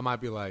 I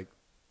might be like,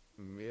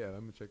 yeah,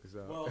 let me check this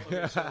out. Well,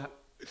 okay, so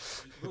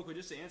real quick,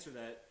 just to answer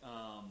that,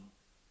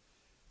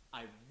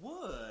 I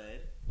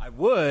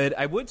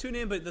would tune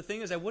in, but the thing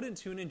is, I wouldn't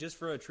tune in just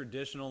for a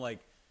traditional like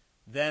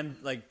them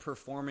like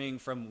performing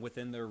from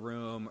within their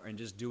room and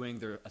just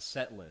doing a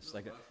set list.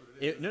 Like, no.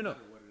 That's what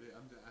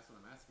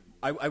I'm asking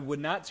you. I would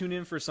not tune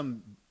in for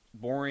some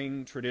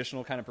boring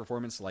traditional kind of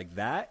performance like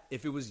that.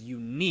 If it was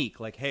unique,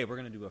 like, hey, we're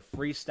gonna do a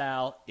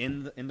freestyle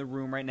in the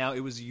room right now.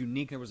 It was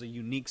unique. There was a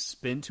unique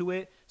spin to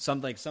it.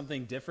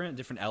 Something different,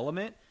 different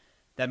element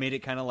that made it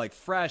kind of like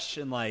fresh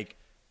and like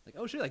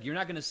oh shit, like you're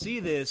not gonna see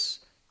this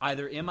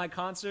either in my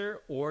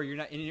concert or you're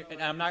not in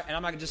and I'm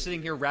not just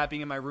sitting here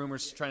rapping in my room or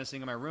trying to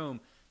sing in my room.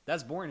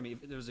 That's boring to me.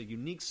 If there's a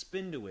unique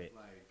spin to it.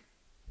 Like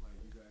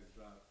you guys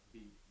drop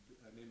beat,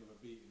 name of a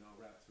beat and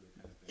I'll rap to it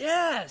kind of thing.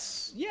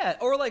 Yes. Yeah.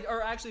 Or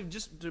actually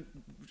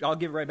I'll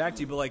give it right back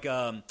to you, but like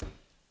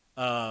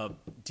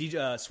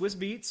DJ Swiss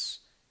Beats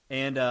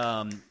and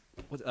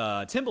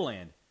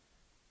Timbaland,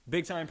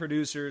 big time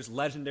producers,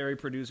 legendary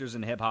producers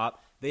in hip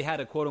hop. They had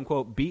a quote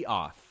unquote beat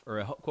off or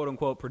a quote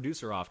unquote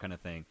producer off kind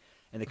of thing.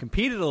 And they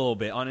competed a little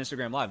bit on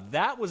Instagram Live.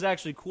 That was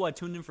actually cool. I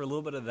tuned in for a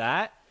little bit of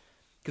that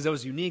because that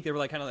was unique. They were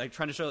like kind of like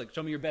trying to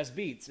show me your best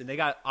beats, and they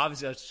got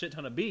obviously a shit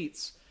ton of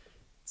beats.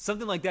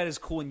 Something like that is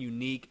cool and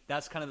unique.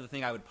 That's kind of the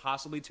thing I would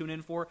possibly tune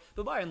in for.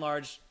 But by and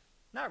large,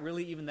 not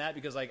really even that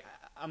because like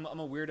I'm a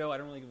weirdo. I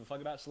don't really give a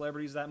fuck about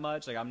celebrities that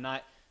much. Like I'm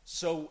not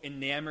so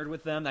enamored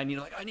with them. I need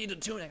to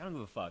tune in. I don't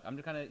give a fuck. I'm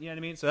just kind of, you know what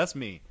I mean. So that's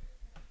me.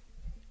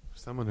 For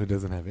someone who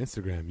doesn't have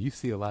Instagram, you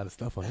see a lot of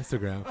stuff on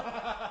Instagram.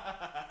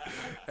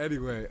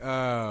 Anyway,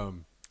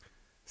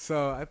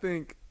 so I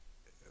think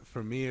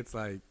for me it's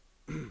like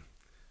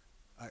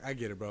I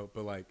get it, bro,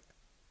 but like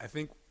I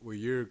think what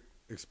you're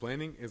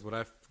explaining is what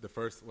I felt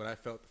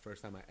the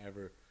first time I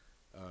ever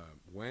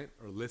went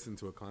or listened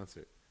to a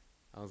concert.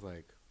 I was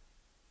like,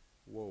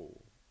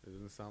 whoa, It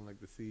doesn't sound like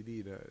the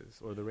CD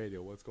does or the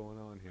radio. What's going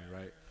on here,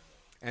 right?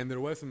 And there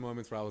was some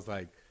moments where I was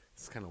like,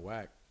 "This is kind of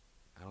whack.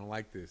 I don't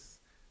like this."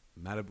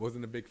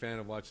 Wasn't a big fan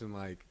of watching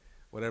like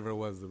whatever it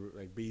was,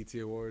 like BET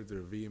Awards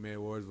or VMA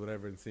Awards,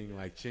 whatever, and seeing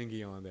like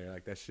Chingy on there.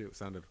 Like that shit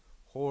sounded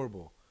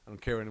horrible. I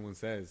don't care what anyone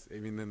says.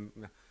 Even then,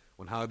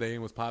 when Holiday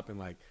Inn was popping,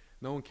 like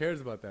no one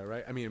cares about that,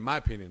 right? I mean, in my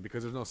opinion,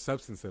 because there's no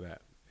substance to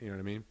that. You know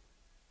what I mean?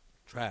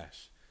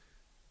 Trash.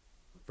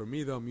 For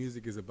me, though,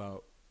 music is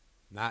about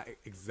not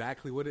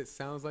exactly what it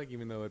sounds like,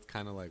 even though it's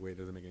kind of like, wait, it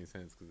doesn't make any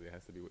sense because it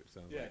has to be what it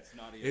sounds like. It's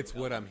not. It's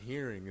what I'm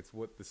hearing. It's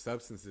what the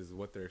substance is,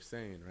 what they're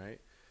saying, right?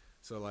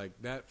 So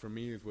like that for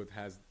me is what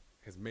has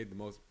made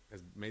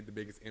the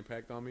biggest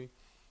impact on me,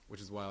 which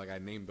is why like I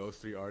named those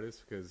 3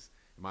 artists because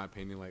in my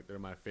opinion like they're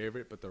my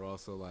favorite, but they're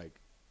also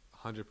like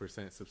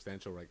 100%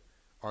 substantial like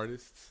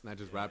artists, not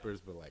just rappers,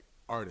 but like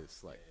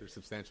artists. Like they're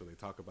substantial. They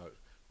talk about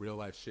real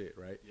life shit,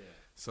 right? Yeah.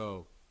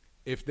 So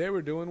if they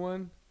were doing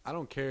one, I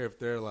don't care if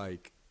they're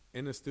like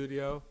in the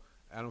studio.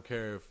 I don't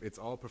care if it's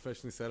all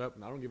professionally set up,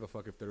 and I don't give a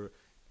fuck if they're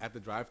at the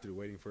drive-thru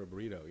waiting for a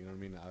burrito. You know what I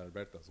mean?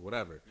 Alberto's,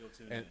 whatever.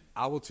 And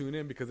I will tune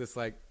in because it's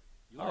like,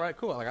 all right,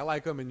 cool. Like I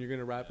like them, and you're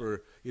gonna rap,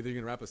 or either you're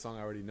gonna rap a song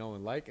I already know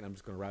and like, and I'm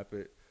just gonna rap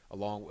it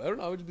along. I don't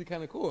know. It would just be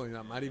kind of cool. You know,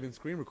 I might even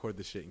screen record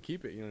the shit and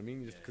keep it. You know what I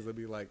mean? Just because it'd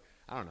be like,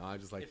 I don't know. I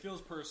just like it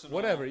feels personal.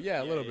 Whatever.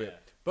 Yeah, a little bit.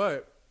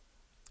 But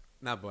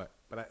not but.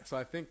 So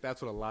I think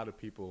that's what a lot of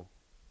people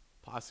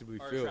possibly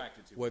feel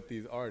with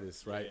these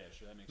artists, right? Yeah,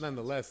 sure, that makes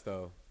Nonetheless, sense.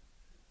 Though,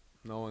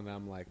 knowing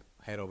I'm like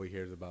head over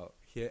heels about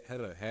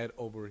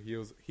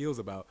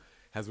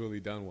has really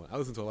done one. I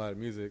listen to a lot of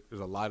music.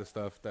 There's a lot of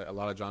stuff a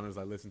lot of genres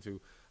I listen to.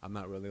 I'm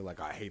not really like,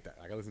 I hate that.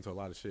 Like I listen to a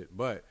lot of shit,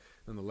 but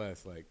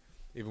nonetheless, like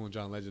even when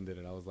John Legend did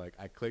it, I was like,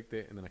 I clicked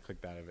it and then I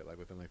clicked out of it like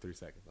within like 3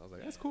 seconds. I was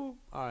like, that's cool.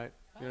 All right,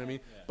 you know what I mean?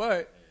 Yeah.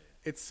 But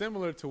it's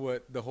similar to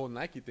what the whole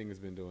Nike thing has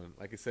been doing.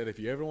 Like I said, if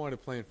you ever want to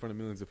play in front of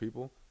millions of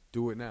people,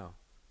 do it now.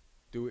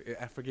 Do it.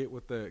 I forget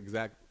what the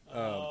exact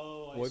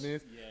what it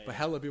is, but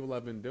hella people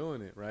have been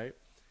doing it, right?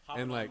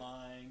 Hopping and like,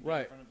 online,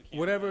 right,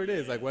 whatever it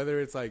is, like whether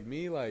it's like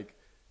me, like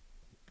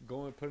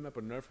putting up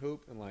a Nerf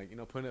hoop and like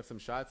putting up some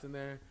shots in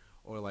there,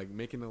 or like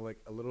making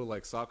a little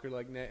like soccer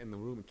like net in the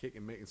room and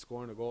kicking,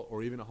 scoring a goal,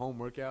 or even a home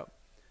workout.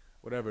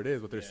 Whatever it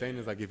is, what they're saying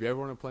is like if you ever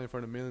want to play in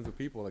front of millions of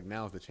people, like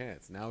now's the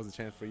chance. Now is the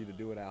chance for you to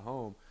do it at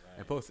home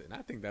and post it. And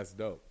I think that's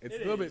dope. It's a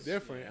little bit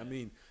different. Yeah. I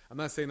mean, I'm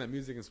not saying that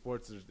music and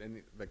sports is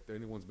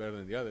anyone's better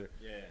than the other.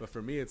 Yeah. But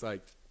for me, it's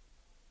like,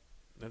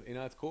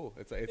 it's cool.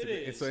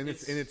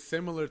 It's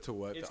similar to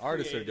what the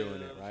artists are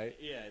doing it, right?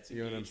 Yeah, it's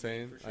you know what I'm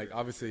saying? Sure, like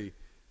obviously,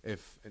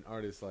 if an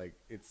artist like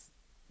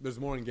there's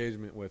more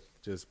engagement with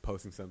just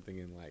posting something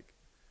in like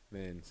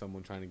than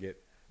someone trying to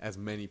get as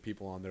many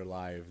people on their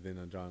live than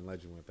a John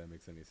Legend, if that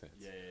makes any sense.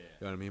 Yeah.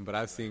 You know what I mean? But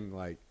I've seen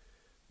like,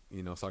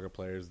 soccer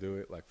players do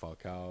it, like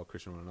Falcao,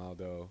 Cristiano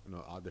Ronaldo,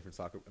 all different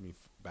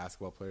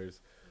basketball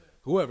players,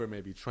 whoever it may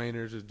be,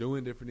 trainers, just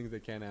doing different things they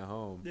can at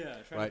home. Yeah,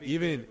 right.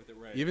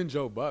 Even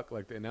Joe Buck,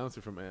 like the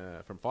announcer from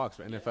Fox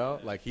for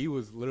NFL, like he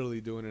was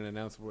literally doing an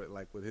announcement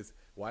with his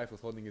wife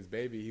was holding his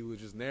baby. He was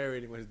just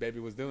narrating what his baby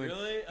was doing.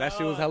 Really? That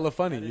shit was hella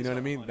funny. You know what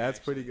I mean? That's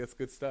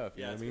good stuff.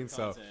 You know what I mean?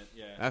 So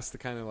that's the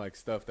kind of like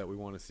stuff that we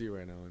want to see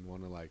right now and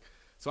want to like.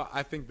 So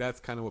I think that's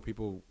kind of what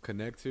people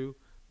connect to.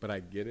 But I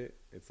get it.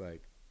 It's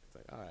like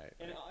all right.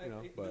 And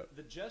but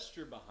the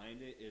gesture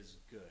behind it is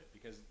good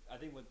because I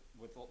think with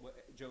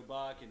Joe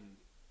Buck and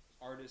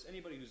artists,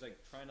 anybody who's like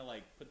trying to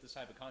like put this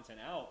type of content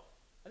out,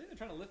 I think they're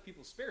trying to lift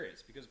people's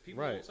spirits because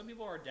some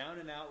people are down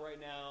and out right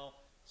now,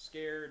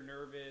 scared,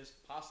 nervous,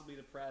 possibly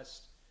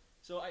depressed.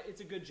 So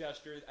it's a good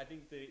gesture. I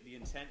think the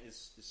intent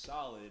is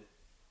solid.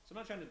 So I'm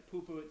not trying to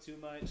poo-poo it too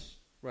much.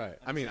 Right.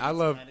 I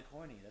love.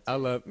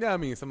 Yeah. I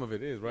mean, some of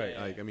it is right.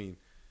 Yeah. Like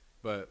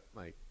but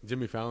like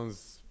Jimmy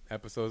Fallon's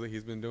episodes that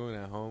he's been doing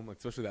at home, like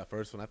especially that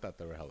first one, I thought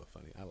they were hella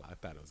funny. I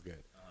thought it was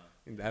good.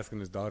 And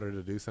asking his daughter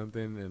to do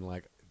something, and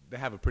like they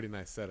have a pretty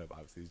nice setup.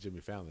 Obviously, it's Jimmy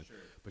Fallon,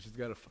 but she's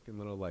got a fucking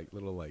little slide,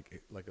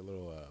 like a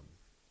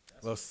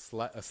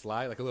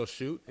little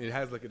chute. It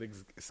has like an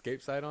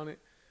escape sign on it,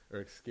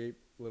 or escape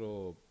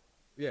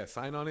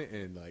sign on it,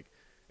 and like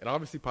it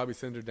obviously probably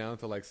sends her down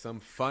to like some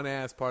fun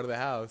ass part of the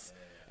house.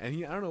 And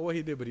I don't know what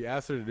he did, but he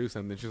asked her to do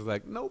something. She was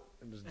like, nope,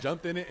 and just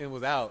jumped in it and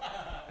was out.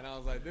 And I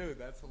was like, dude,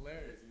 that's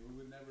hilarious. We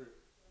would never,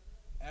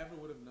 ever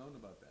would have known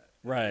about that.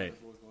 Right.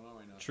 What's going on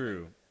right now.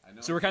 True.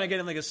 So we're kind of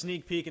getting like a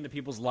sneak peek into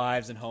people's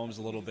lives and homes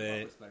a little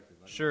bit. Like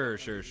sure.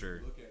 Look at things,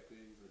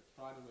 or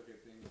try to look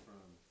at things from.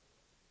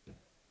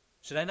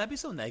 Should I not be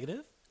so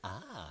negative?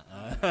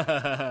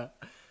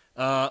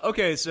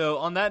 Okay, so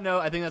on that note,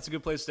 I think that's a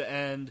good place to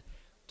end.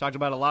 Talked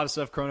about a lot of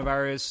stuff,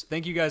 coronavirus.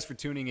 Thank you guys for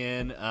tuning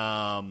in.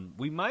 I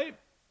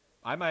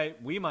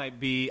might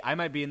be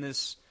in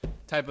this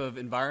type of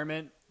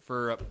environment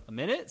for a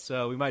minute,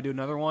 so we might do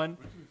another one.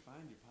 Where can we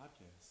find your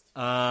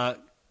podcast?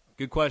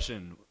 Good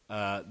question.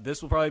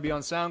 This will probably be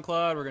on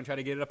SoundCloud. We're going to try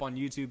to get it up on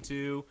YouTube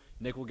too.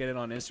 Nick will get it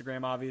on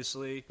Instagram,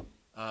 obviously.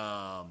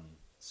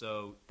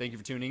 So thank you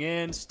for tuning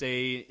in.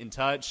 Stay in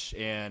touch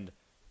and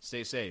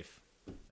stay safe.